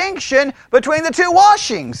distinction between the two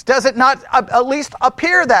washings. Does it not at least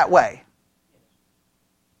appear that way?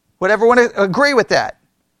 Would everyone agree with that?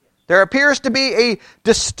 There appears to be a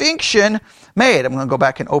distinction made. I'm going to go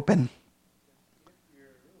back and open.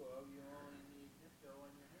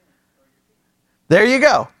 There you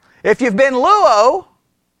go. If you've been luo,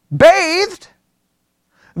 bathed,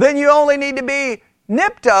 then you only need to be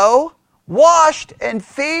nipto, washed in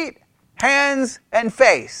feet, hands, and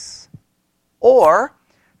face. Or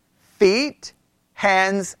feet,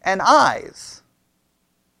 hands, and eyes.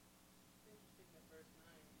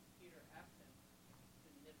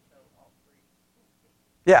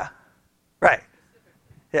 Yeah, right.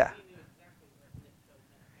 Yeah.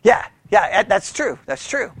 Yeah, that's true. That's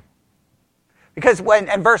true. Because when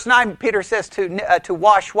in verse 9, Peter says to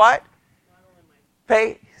wash what?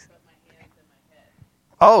 Face.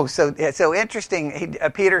 Oh, so interesting.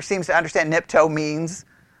 Peter seems to understand nipto means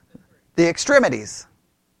the extremities,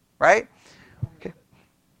 right?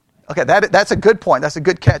 Okay, that's a good point. That's a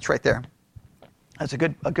good catch right there. That's a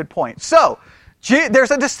good point. So,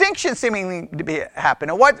 there's a distinction seemingly to be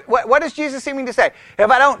happening. What is Jesus seeming to say? If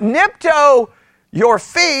I don't nipto your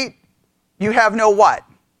feet, you have no what?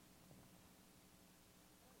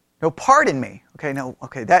 No part in me. Okay,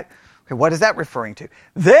 what is that referring to?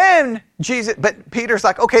 Then but Peter's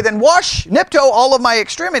like, okay, then wash, nipto all of my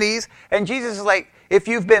extremities. And Jesus is like, if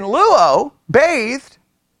you've been luo, bathed,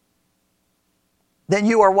 then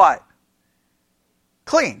you are what?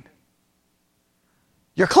 Clean.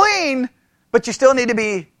 You're clean, but you still need to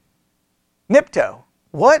be nipto.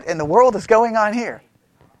 What in the world is going on here?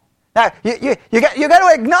 Now, you got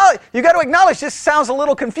to acknowledge this sounds a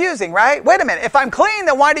little confusing, right? Wait a minute. If I'm clean,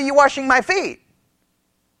 then why are you washing my feet?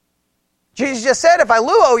 Jesus just said, if I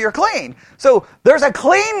luo, you're clean. So there's a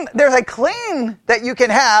clean that you can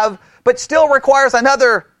have, but still requires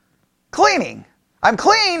another cleaning. I'm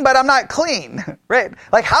clean, but I'm not clean, right?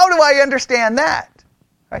 Like, how do I understand that?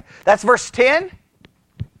 Right? That's verse 10.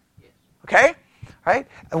 Okay? Right?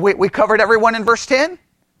 We covered everyone in verse 10.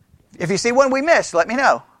 If you see one we missed, let me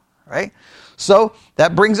know. Right? So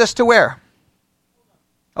that brings us to where?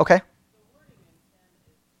 Okay.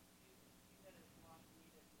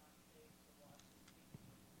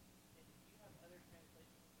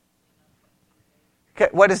 Okay,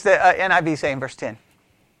 what does the NIV say in verse 10?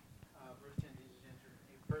 Verse 10, Jesus answered,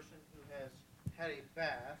 a person who has had a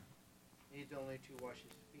bath needs only to wash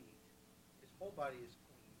his feet. His whole body is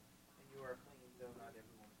clean, and you are clean, though not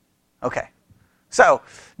everyone. Okay. So,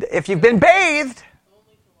 if you've been bathed,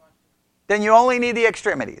 then you only need the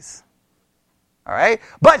extremities. All right?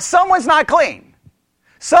 But someone's not clean.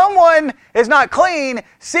 Someone is not clean,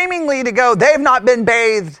 seemingly to go, they've not been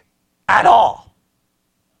bathed at all.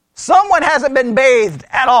 Someone hasn't been bathed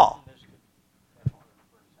at all.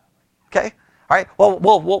 Okay? All right?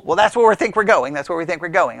 Well, that's where we think we're going. That's where we think we're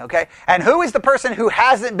going, okay? And who is the person who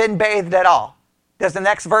hasn't been bathed at all? Does the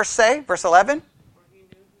next verse say? Verse 11?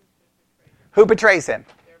 Who betrays him?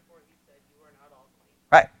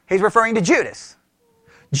 Right. He's referring to Judas.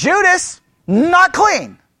 Judas, not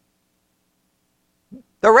clean.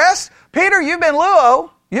 The rest, Peter, you've been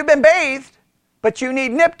luo, you've been bathed, but you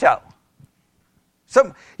need nipto.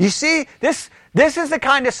 So you see, this is the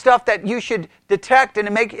kind of stuff that you should detect and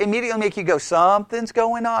immediately make you go, something's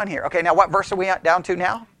going on here. Okay, now what verse are we down to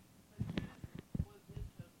now?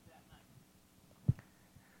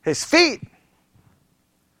 His feet.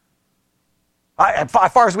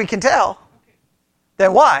 As far as we can tell.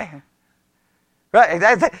 Then why? Right?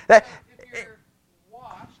 If you're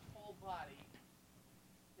washed whole body,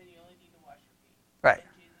 then you only need to wash your feet. Right. And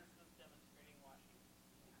Jesus was demonstrating washing.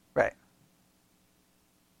 Right.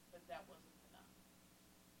 But that wasn't enough.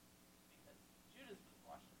 Because Judas was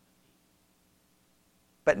washing the feet.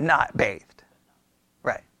 But not bathed.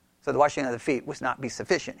 Right. So the washing of the feet was not be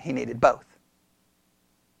sufficient. He needed both.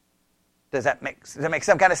 Does that make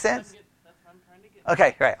some kind of sense? That's what I'm trying to get.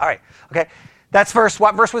 Okay, right, all right. Okay. That's verse,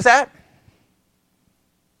 what verse was that?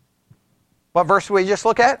 What verse did we just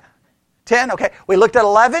look at? 10, okay. We looked at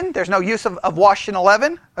 11. There's no use of wash in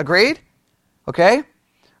 11. Agreed? Okay.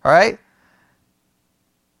 All right.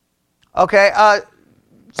 Okay.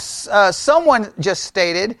 Someone just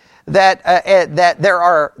stated that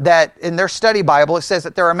that in their study Bible it says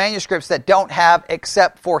that there are manuscripts that don't have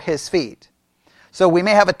except for his feet. So we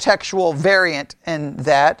may have a textual variant in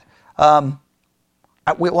that.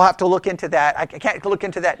 We will have to look into that. I can't look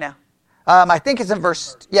into that now. I think it's in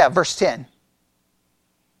verse 10.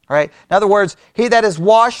 All right. In other words, he that is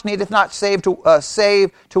washed needeth not save to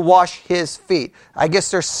wash his feet. I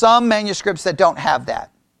guess there's some manuscripts that don't have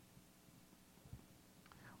that.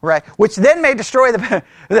 Right. Which then may destroy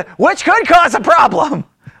which could cause a problem.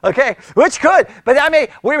 Okay, which could, but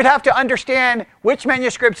we would have to understand which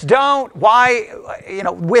manuscripts don't, why,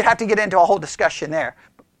 we'd have to get into a whole discussion there.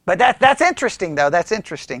 But that's interesting, though. That's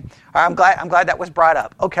interesting. All right, I'm glad that was brought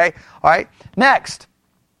up. Okay, all right. Next.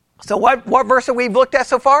 So what verse have we looked at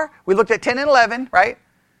so far? We looked at 10 and 11, right?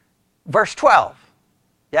 Verse 12.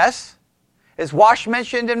 Yes? Is wash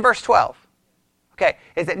mentioned in verse 12? Okay,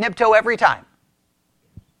 is it nipto every time?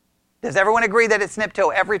 Does everyone agree that it's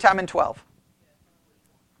nipto every time in 12?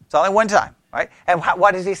 It's only one time, right? And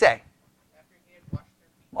what does he say?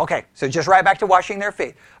 Okay, so just right back to washing their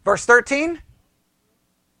feet. Verse 13,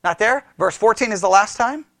 not there. Verse 14 is the last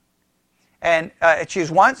time. And it's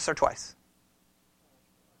used once or twice?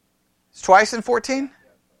 It's twice in 14?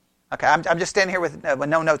 Okay, I'm just standing here with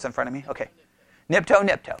no notes in front of me. Okay,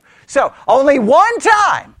 nipto. So only one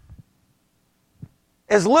time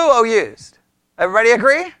is luo used. Everybody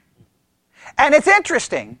agree? And it's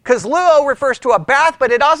interesting, because luo refers to a bath,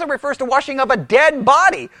 but it also refers to washing of a dead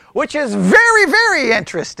body, which is very, very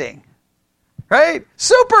interesting. Right?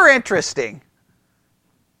 Super interesting.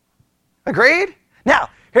 Agreed? Now,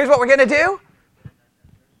 here's what we're going to do.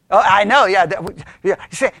 Oh, I know, yeah.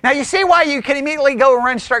 Now, you see why you can immediately go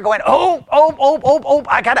around and start going,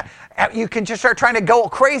 you can just start trying to go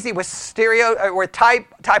crazy with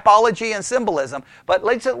typology and symbolism. But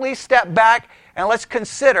let's at least step back and let's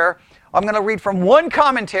consider. I'm going to read from one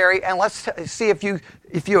commentary, and let's see if you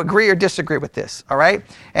agree or disagree with this, all right?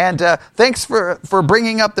 And thanks for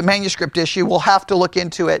bringing up the manuscript issue. We'll have to look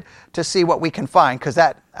into it to see what we can find, because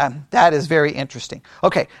that is very interesting.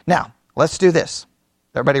 Okay, now, let's do this.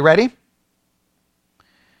 Everybody ready?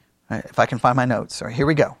 All right, if I can find my notes. All right, here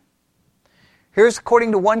we go. Here's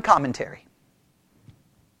according to one commentary.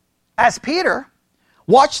 As Peter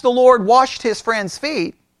watched the Lord wash his friend's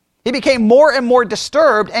feet, he became more and more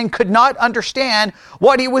disturbed and could not understand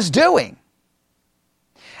what he was doing.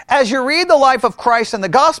 As you read the life of Christ in the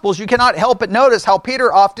Gospels, you cannot help but notice how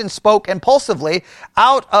Peter often spoke impulsively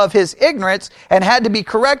out of his ignorance and had to be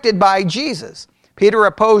corrected by Jesus. Peter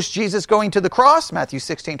opposed Jesus going to the cross, Matthew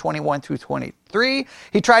 16:21 through 23.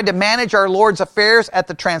 He tried to manage our Lord's affairs at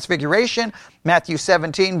the Transfiguration, Matthew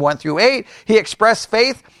 17:1 through 8. He expressed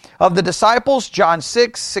faith of the disciples, John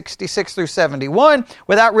 6:66 through 71,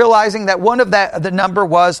 without realizing that one of the number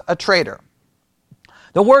was a traitor.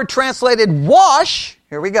 The word translated wash,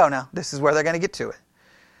 here we go now, this is where they're going to get to it.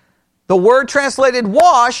 The word translated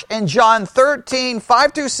wash in John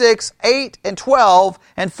 13:5 through 6, 8 and 12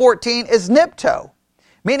 and 14 is nipto,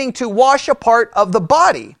 meaning to wash a part of the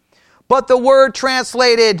body. But the word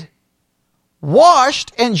translated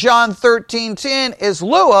washed in John 13:10 is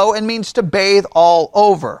luo and means to bathe all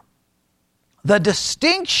over. The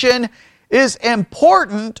distinction is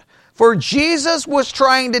important, for Jesus was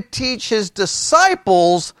trying to teach his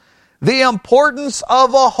disciples the importance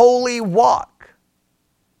of a holy walk.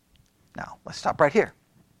 Now, let's stop right here.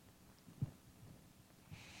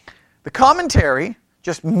 The commentary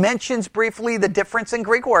just mentions briefly the difference in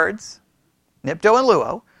Greek words, nipto and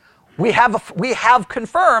luo. We have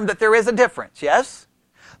confirmed that there is a difference, yes?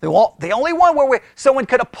 The only one where someone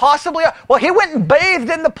could have possibly, he went and bathed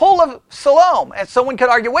in the pool of Siloam, and someone could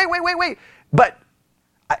argue, wait. But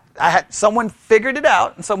someone figured it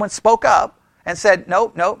out, and someone spoke up and said,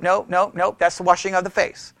 nope, that's the washing of the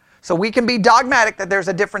face. So we can be dogmatic that there's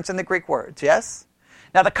a difference in the Greek words, yes?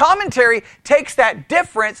 Now, the commentary takes that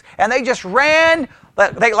difference, and they just ran.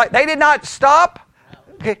 They did not stop.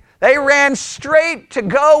 Okay. They ran straight to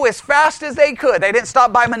go as fast as they could. They didn't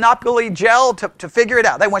stop by Monopoly Gel to figure it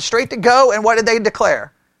out. They went straight to go, and what did they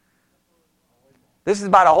declare? This is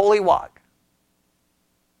about a holy walk.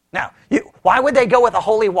 Now, why would they go with a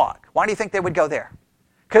holy walk? Why do you think they would go there?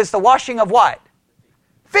 Because it's the washing of what?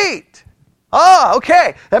 Feet. Oh,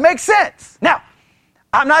 okay. That makes sense. Now,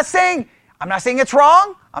 I'm not saying it's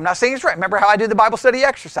wrong. I'm not saying it's right. Remember how I do the Bible study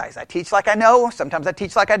exercise. I teach like I know. Sometimes I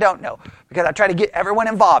teach like I don't know. Because I try to get everyone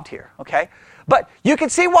involved here. Okay? But you can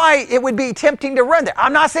see why it would be tempting to run there.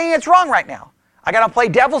 I'm not saying it's wrong right now. I got to play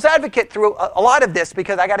devil's advocate through a lot of this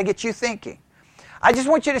because I got to get you thinking. I just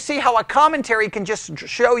want you to see how a commentary can just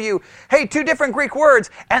show you, hey, two different Greek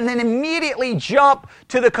words, and then immediately jump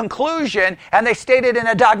to the conclusion, and they state it in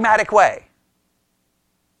a dogmatic way.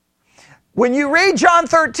 When you read John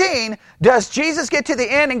 13, does Jesus get to the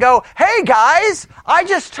end and go, hey guys, I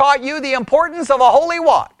just taught you the importance of a holy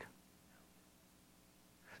walk?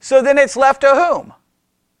 So then it's left to whom?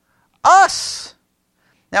 Us.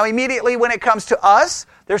 Now immediately when it comes to us,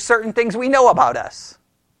 there's certain things we know about us.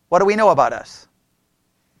 What do we know about us?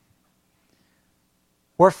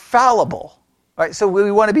 We're fallible. All right, so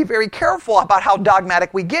we want to be very careful about how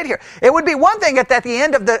dogmatic we get here. It would be one thing if at the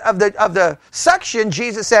end of the section,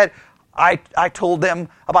 Jesus said, I told them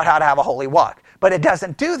about how to have a holy walk. But it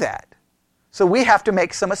doesn't do that. So we have to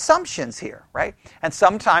make some assumptions here, right? And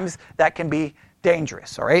sometimes that can be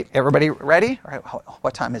dangerous, all right? Everybody ready? All right,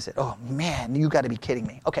 what time is it? Oh, man, you got to be kidding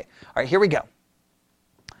me. Okay, all right, here we go.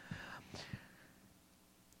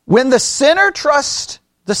 When the sinner trusts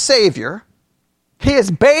the Savior, he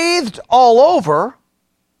is bathed all over,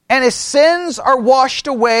 and his sins are washed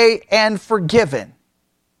away and forgiven.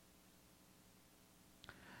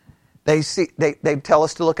 They tell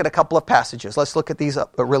us to look at a couple of passages. Let's look at these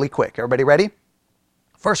up really quick. Everybody ready?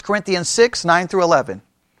 1 Corinthians 6, 9 through 11.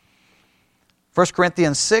 1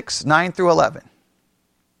 Corinthians 6, 9 through 11.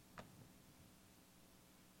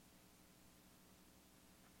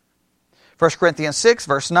 1 Corinthians 6,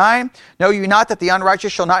 verse 9, know you not that the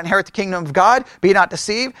unrighteous shall not inherit the kingdom of God? Be not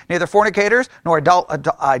deceived, neither fornicators, nor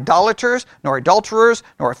idolaters, nor adulterers,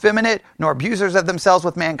 nor effeminate, nor abusers of themselves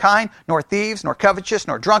with mankind, nor thieves, nor covetous,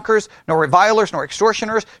 nor drunkards, nor revilers, nor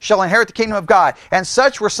extortioners shall inherit the kingdom of God. And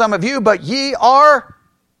such were some of you, but ye are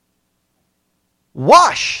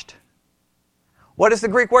washed. What is the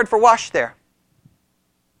Greek word for washed there?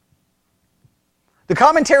 The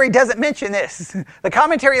commentary doesn't mention this. The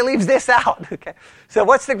commentary leaves this out. Okay. So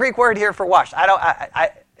what's the Greek word here for washed?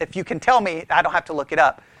 If you can tell me, I don't have to look it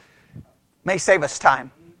up. May save us time.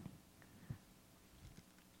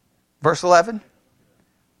 Verse 11.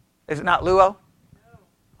 Is it not luo?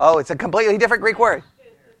 Oh, it's a completely different Greek word.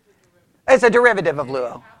 It's a derivative of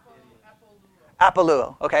luo.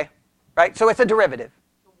 Apoluo. Okay. Right? So it's a derivative.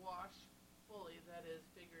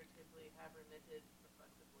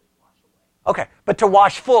 Okay, but to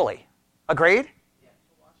wash fully. Agreed? Yeah,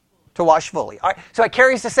 to wash fully. All right, so it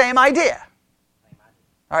carries the same idea.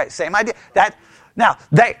 All right, same idea. Now,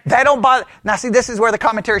 they don't bother. Now, see, this is where the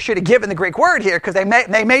commentary should have given the Greek word here, because they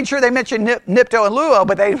made sure they mentioned nipto and luo,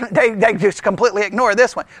 but they just completely ignore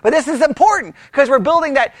this one. But this is important, because we're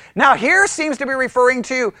building that. Now, here seems to be referring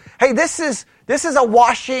to, hey, this is a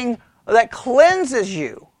washing that cleanses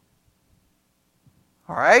you.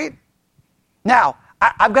 All right? Now,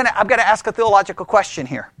 I've got to ask a theological question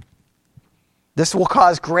here. This will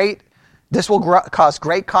cause great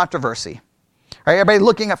controversy. All right, everybody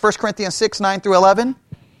looking at 1 Corinthians 6, 9 through 11?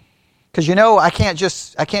 Because I can't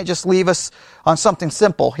just leave us on something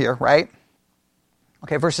simple here, right?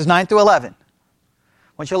 Okay, verses 9 through 11. I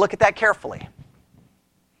want you to look at that carefully.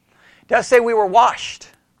 It does say we were washed,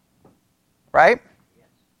 right?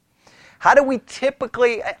 How do we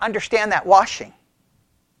typically understand that washing?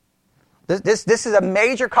 This is a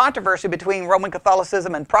major controversy between Roman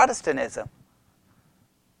Catholicism and Protestantism.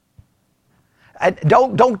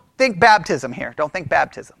 Don't think baptism here. Don't think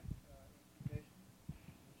baptism.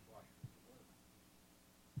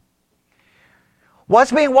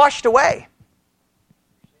 What's being washed away?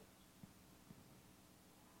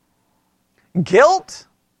 Guilt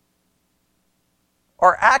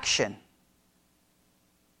or action?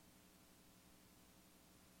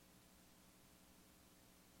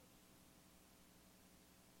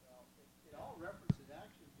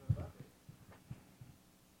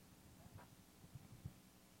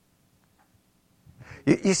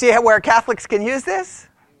 You see where Catholics can use this?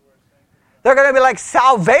 They're going to be like,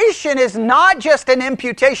 salvation is not just an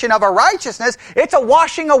imputation of a righteousness, it's a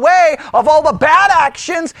washing away of all the bad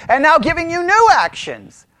actions and now giving you new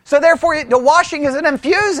actions. So therefore, the washing is an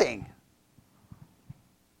infusing.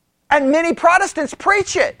 And many Protestants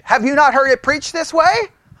preach it. Have you not heard it preached this way?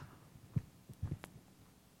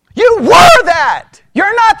 You were that.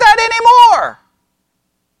 You're not that anymore.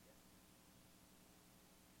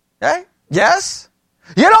 Okay? Yes?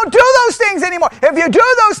 You don't do those things anymore. If you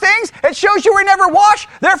do those things, it shows you were never washed,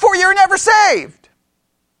 therefore you're never saved.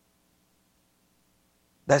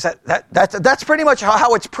 That's pretty much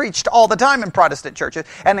how it's preached all the time in Protestant churches.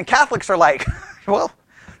 And the Catholics are like, well,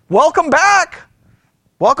 welcome back.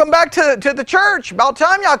 Welcome back to the church. About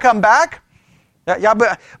time y'all come back. Yeah,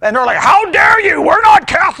 and they're like, how dare you? We're not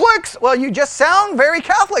Catholics. Well, you just sound very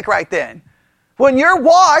Catholic right then. When you're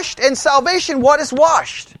washed in salvation, what is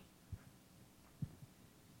washed?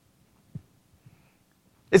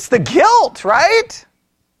 It's the guilt, right?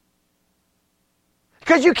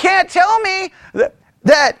 Because you can't tell me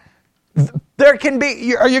that there can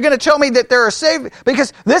be. Are you going to tell me that there are saved?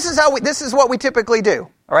 Because this is what we typically do.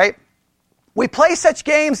 All right. We play such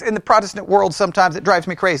games in the Protestant world sometimes it drives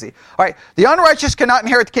me crazy. All right. The unrighteous cannot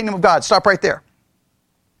inherit the kingdom of God. Stop right there.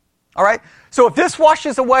 All right. So if this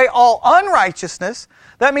washes away all unrighteousness,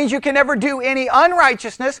 that means you can never do any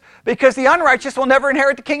unrighteousness because the unrighteous will never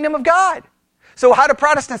inherit the kingdom of God. So how do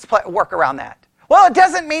Protestants work around that? Well, it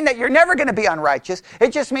doesn't mean that you're never going to be unrighteous.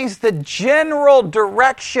 It just means the general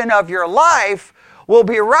direction of your life will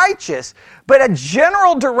be righteous. But a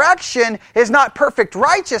general direction is not perfect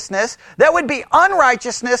righteousness. That would be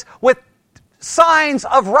unrighteousness with signs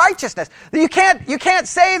of righteousness. You can't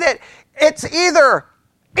say that it's either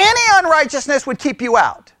any unrighteousness would keep you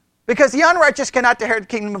out. Because the unrighteous cannot inherit the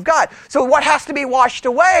kingdom of God. So what has to be washed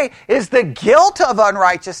away is the guilt of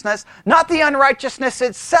unrighteousness, not the unrighteousness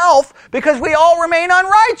itself, because we all remain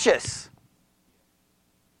unrighteous.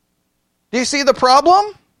 Do you see the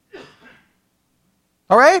problem?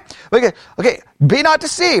 All right? Okay. Be not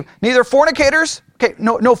deceived. Neither fornicators,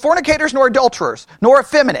 no fornicators nor adulterers, nor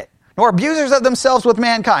effeminate, nor abusers of themselves with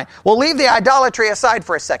mankind. We'll leave the idolatry aside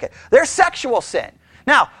for a second. There's sexual sin.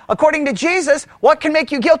 Now, according to Jesus, what can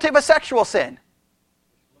make you guilty of a sexual sin?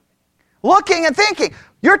 Looking and thinking.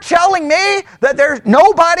 You're telling me that there's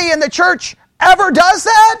nobody in the church ever does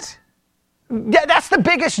that? Yeah, that's the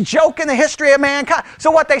biggest joke in the history of mankind. So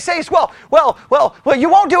what they say is, well, you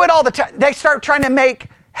won't do it all the time. They start trying to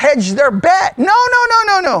hedge their bet. No.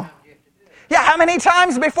 Yeah, how many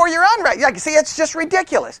times before you're unrighteous? See, it's just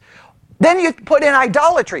ridiculous. Then you put in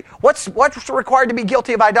idolatry. What's required to be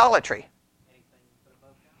guilty of idolatry?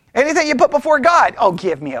 Anything you put before God. Oh,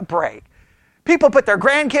 give me a break. People put their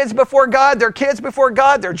grandkids before God, their kids before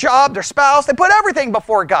God, their job, their spouse. They put everything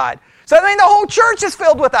before God. So the whole church is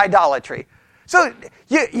filled with idolatry. So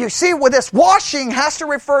you see, with this washing has to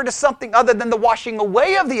refer to something other than the washing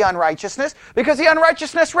away of the unrighteousness, because the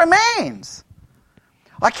unrighteousness remains.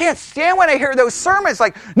 I can't stand when I hear those sermons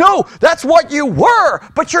like, no, that's what you were,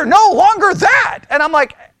 but you're no longer that. And I'm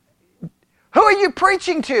like, who are you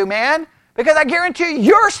preaching to, man? Because I guarantee you,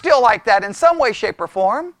 you're still like that in some way, shape, or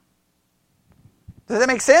form. Does that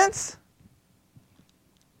make sense?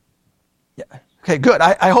 Yeah. Okay, good.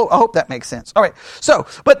 I hope that makes sense. All right. So,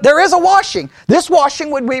 but there is a washing. This washing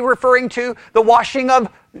would be referring to the washing of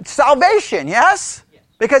salvation, yes?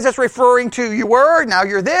 Because it's referring to you were, now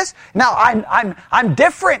you're this. Now I'm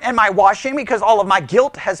different in my washing because all of my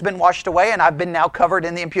guilt has been washed away and I've been now covered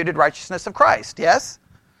in the imputed righteousness of Christ, yes?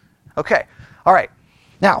 Okay. All right.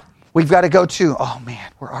 Now, we've got to go to, oh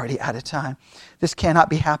man, we're already out of time. This cannot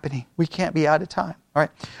be happening. We can't be out of time. All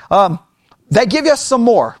right. They give us some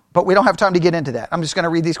more, but we don't have time to get into that. I'm just going to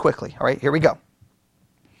read these quickly. All right, here we go.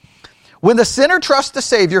 When the sinner trusts the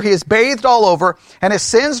Savior, he is bathed all over, and his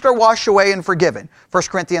sins are washed away and forgiven. 1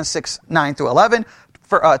 Corinthians 6, 9 through 11,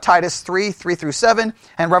 Titus 3, 3 through 7,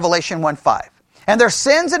 and Revelation 1, 5. And their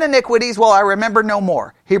sins and iniquities will I remember no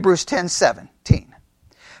more. Hebrews 10, 17.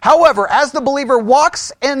 However, as the believer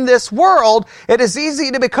walks in this world, it is easy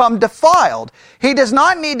to become defiled. He does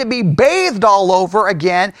not need to be bathed all over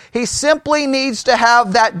again. He simply needs to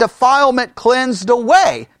have that defilement cleansed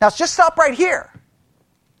away. Now, just stop right here.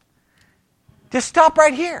 Just stop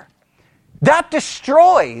right here. That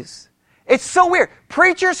destroys. It's so weird.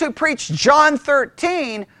 Preachers who preach John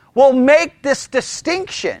 13 will make this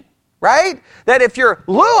distinction, right? That if you're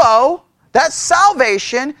luo, that's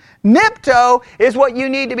salvation. Nipto is what you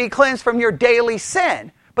need to be cleansed from your daily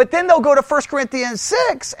sin. But then they'll go to 1 Corinthians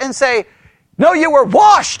 6 and say, no, you were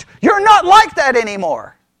washed. You're not like that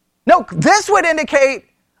anymore. No, this would indicate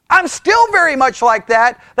I'm still very much like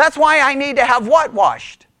that. That's why I need to have what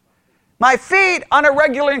washed? My feet on a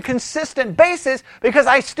regular and consistent basis, because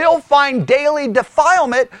I still find daily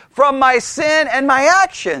defilement from my sin and my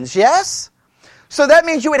actions, yes? So that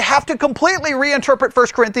means you would have to completely reinterpret 1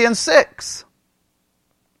 Corinthians 6.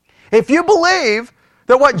 If you believe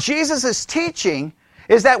that what Jesus is teaching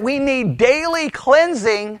is that we need daily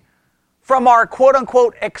cleansing from our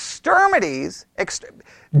quote-unquote extremities,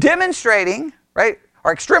 demonstrating, right?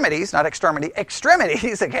 Our extremities, not extremity,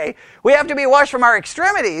 extremities, okay? We have to be washed from our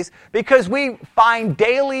extremities because we find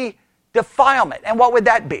daily defilement. And what would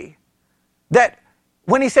that be? That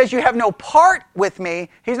when he says you have no part with me,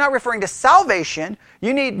 he's not referring to salvation.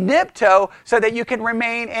 You need nipto so that you can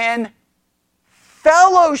remain in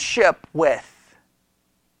fellowship with.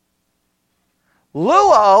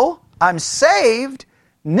 Luo, I'm saved.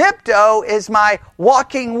 Nipto is my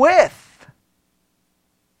walking with.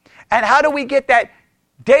 And how do we get that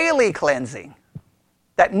daily cleansing?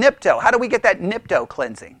 That nipto. How do we get that nipto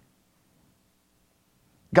cleansing?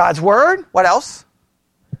 God's word. What else?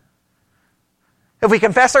 If we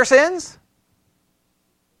confess our sins,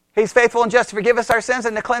 he's faithful and just to forgive us our sins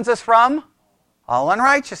and to cleanse us from all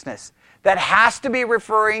unrighteousness. That has to be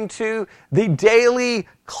referring to the daily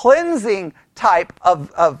cleansing type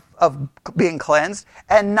of being cleansed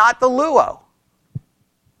and not the luo.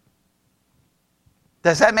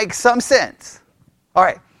 Does that make some sense? All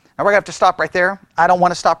right. Now we're going to have to stop right there. I don't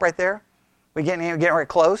want to stop right there. We're getting very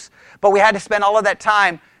close. But we had to spend all of that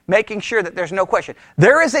time making sure that there's no question.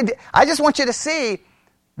 I just want you to see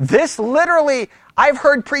this literally, I've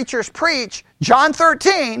heard preachers preach John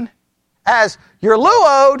 13 as you're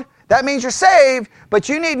luoed, that means you're saved, but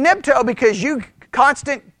you need nipto because you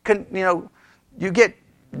get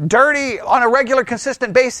dirty on a regular,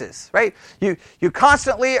 consistent basis, right? You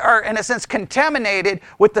constantly are, in a sense, contaminated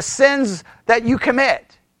with the sins that you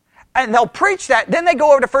commit. And they'll preach that. Then they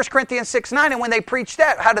go over to 1 Corinthians 6:9, and when they preach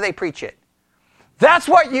that, how do they preach it? That's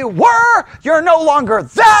what you were. You're no longer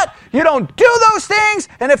that. You don't do those things.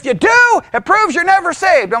 And if you do, it proves you're never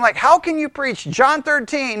saved. I'm like, how can you preach John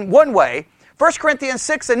 13 one way, 1 Corinthians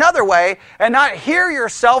 6 another way, and not hear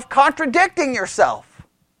yourself contradicting yourself?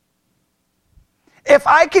 If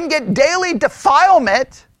I can get daily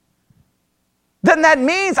defilement, then that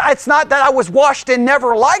means it's not that I was washed and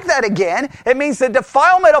never like that again. It means the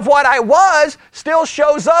defilement of what I was still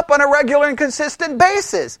shows up on a regular and consistent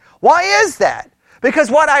basis. Why is that?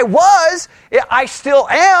 Because what I was, I still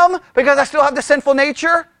am, because I still have the sinful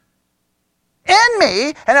nature in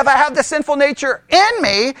me. And if I have the sinful nature in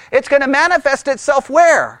me, it's going to manifest itself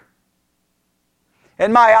where?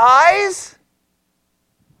 In my eyes,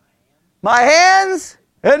 my hands,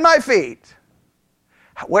 and my feet.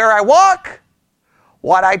 Where I walk,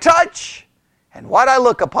 what I touch, and what I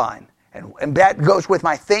look upon. And that goes with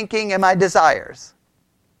my thinking and my desires.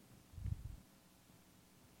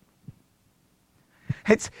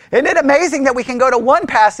 Isn't it amazing that we can go to one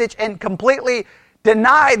passage and completely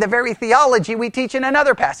deny the very theology we teach in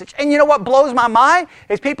another passage? And you know what blows my mind?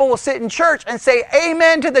 Is people will sit in church and say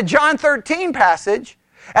amen to the John 13 passage,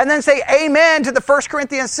 and then say amen to the 1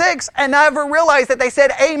 Corinthians 6, and never realize that they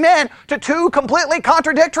said amen to two completely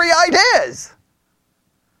contradictory ideas.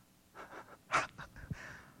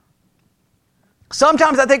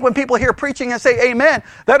 Sometimes I think when people hear preaching and say amen,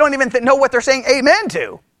 they don't even know what they're saying amen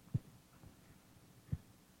to.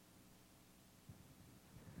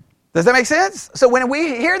 Does that make sense? So when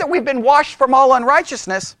we hear that we've been washed from all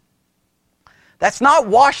unrighteousness, that's not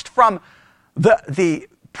washed from the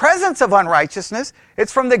presence of unrighteousness.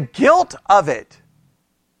 It's from the guilt of it.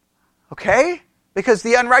 Okay? Because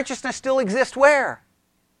the unrighteousness still exists where?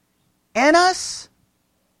 In us,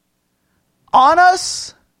 on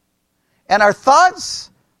us, and our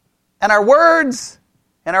thoughts, and our words,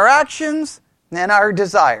 and our actions, and our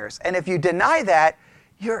desires. And if you deny that,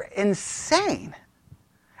 you're insane.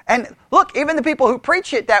 And look, even the people who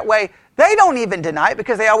preach it that way, they don't even deny it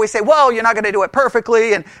because they always say, well, you're not going to do it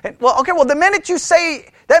perfectly. And the minute you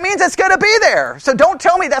say, that means it's going to be there. So don't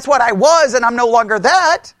tell me that's what I was and I'm no longer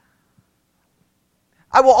that.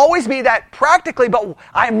 I will always be that practically, but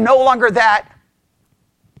I'm no longer that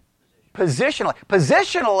positionally.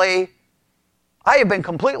 Positionally, I have been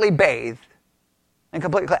completely bathed and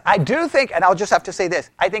completely cleansed. I do think, and I'll just have to say this,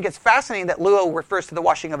 I think it's fascinating that luo refers to the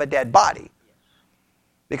washing of a dead body.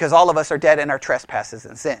 Because all of us are dead in our trespasses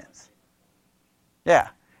and sins. Yeah.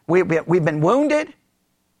 We've been wounded.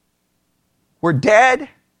 We're dead.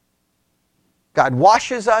 God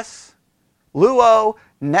washes us. Luo.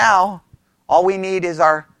 Now, all we need is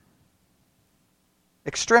our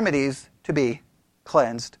extremities to be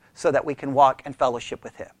cleansed so that we can walk in fellowship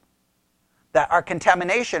with Him. That our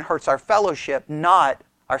contamination hurts our fellowship, not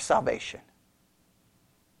our salvation.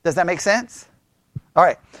 Does that make sense? All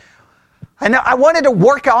right. I know I wanted to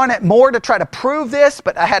work on it more to try to prove this,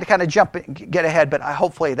 but I had to kind of get ahead. But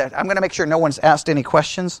hopefully that I'm going to make sure no one's asked any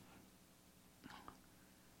questions.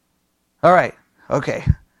 All right. Okay.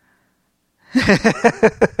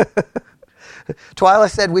 Twyla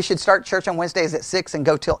said we should start church on Wednesdays at 6 and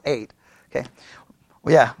go till 8. Okay.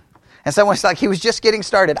 Well, yeah. And someone's like, he was just getting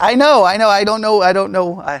started. I know. I don't know.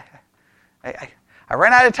 I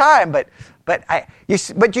ran out of time, but you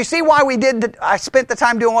see why we did. I spent the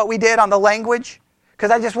time doing what we did on the language,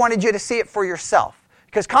 because I just wanted you to see it for yourself.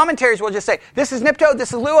 Because commentaries will just say, this is Nipto,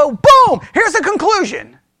 this is Luo, boom, here's the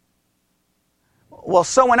conclusion. Well,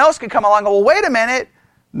 someone else could come along and go, well, wait a minute,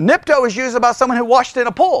 Nipto is used about someone who washed in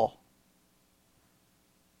a pool.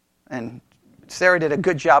 And Sarah did a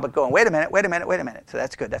good job of going, wait a minute. So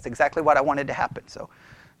that's good. That's exactly what I wanted to happen. So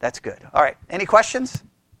that's good. All right. Any questions?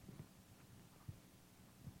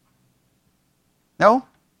 No?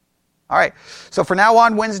 All right. So for now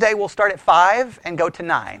on, Wednesday, we'll start at 5 and go to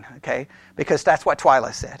 9, okay? Because that's what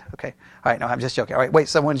Twyla said, okay? All right. No, I'm just joking. All right. Wait,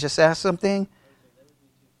 someone just asked something?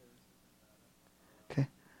 Okay.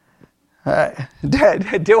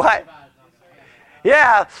 Do I?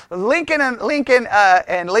 Yeah, Lincoln and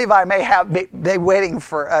Levi may be waiting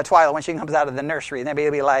for Twyla when she comes out of the nursery, and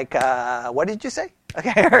they'll be like, "What did you say?"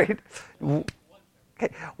 Okay, all right.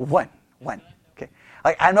 Okay, one. Okay,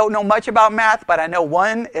 like, I don't know much about math, but I know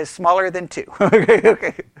 1 is smaller than 2.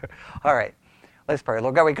 Okay. All right. Let's pray.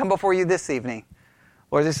 Lord God, we come before you this evening.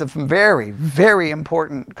 Lord, these are some very, very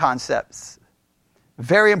important concepts,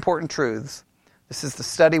 very important truths. This is the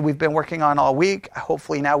study we've been working on all week.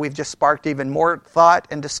 Hopefully now we've just sparked even more thought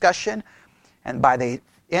and discussion. And by the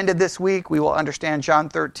end of this week, we will understand John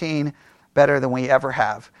 13 better than we ever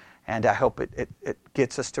have. And I hope it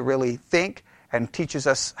gets us to really think and teaches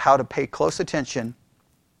us how to pay close attention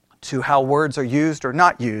to how words are used or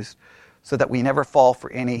not used, so that we never fall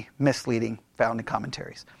for any misleading found in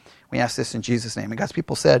commentaries. We ask this in Jesus' name. And God's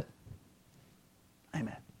people said,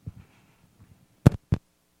 amen.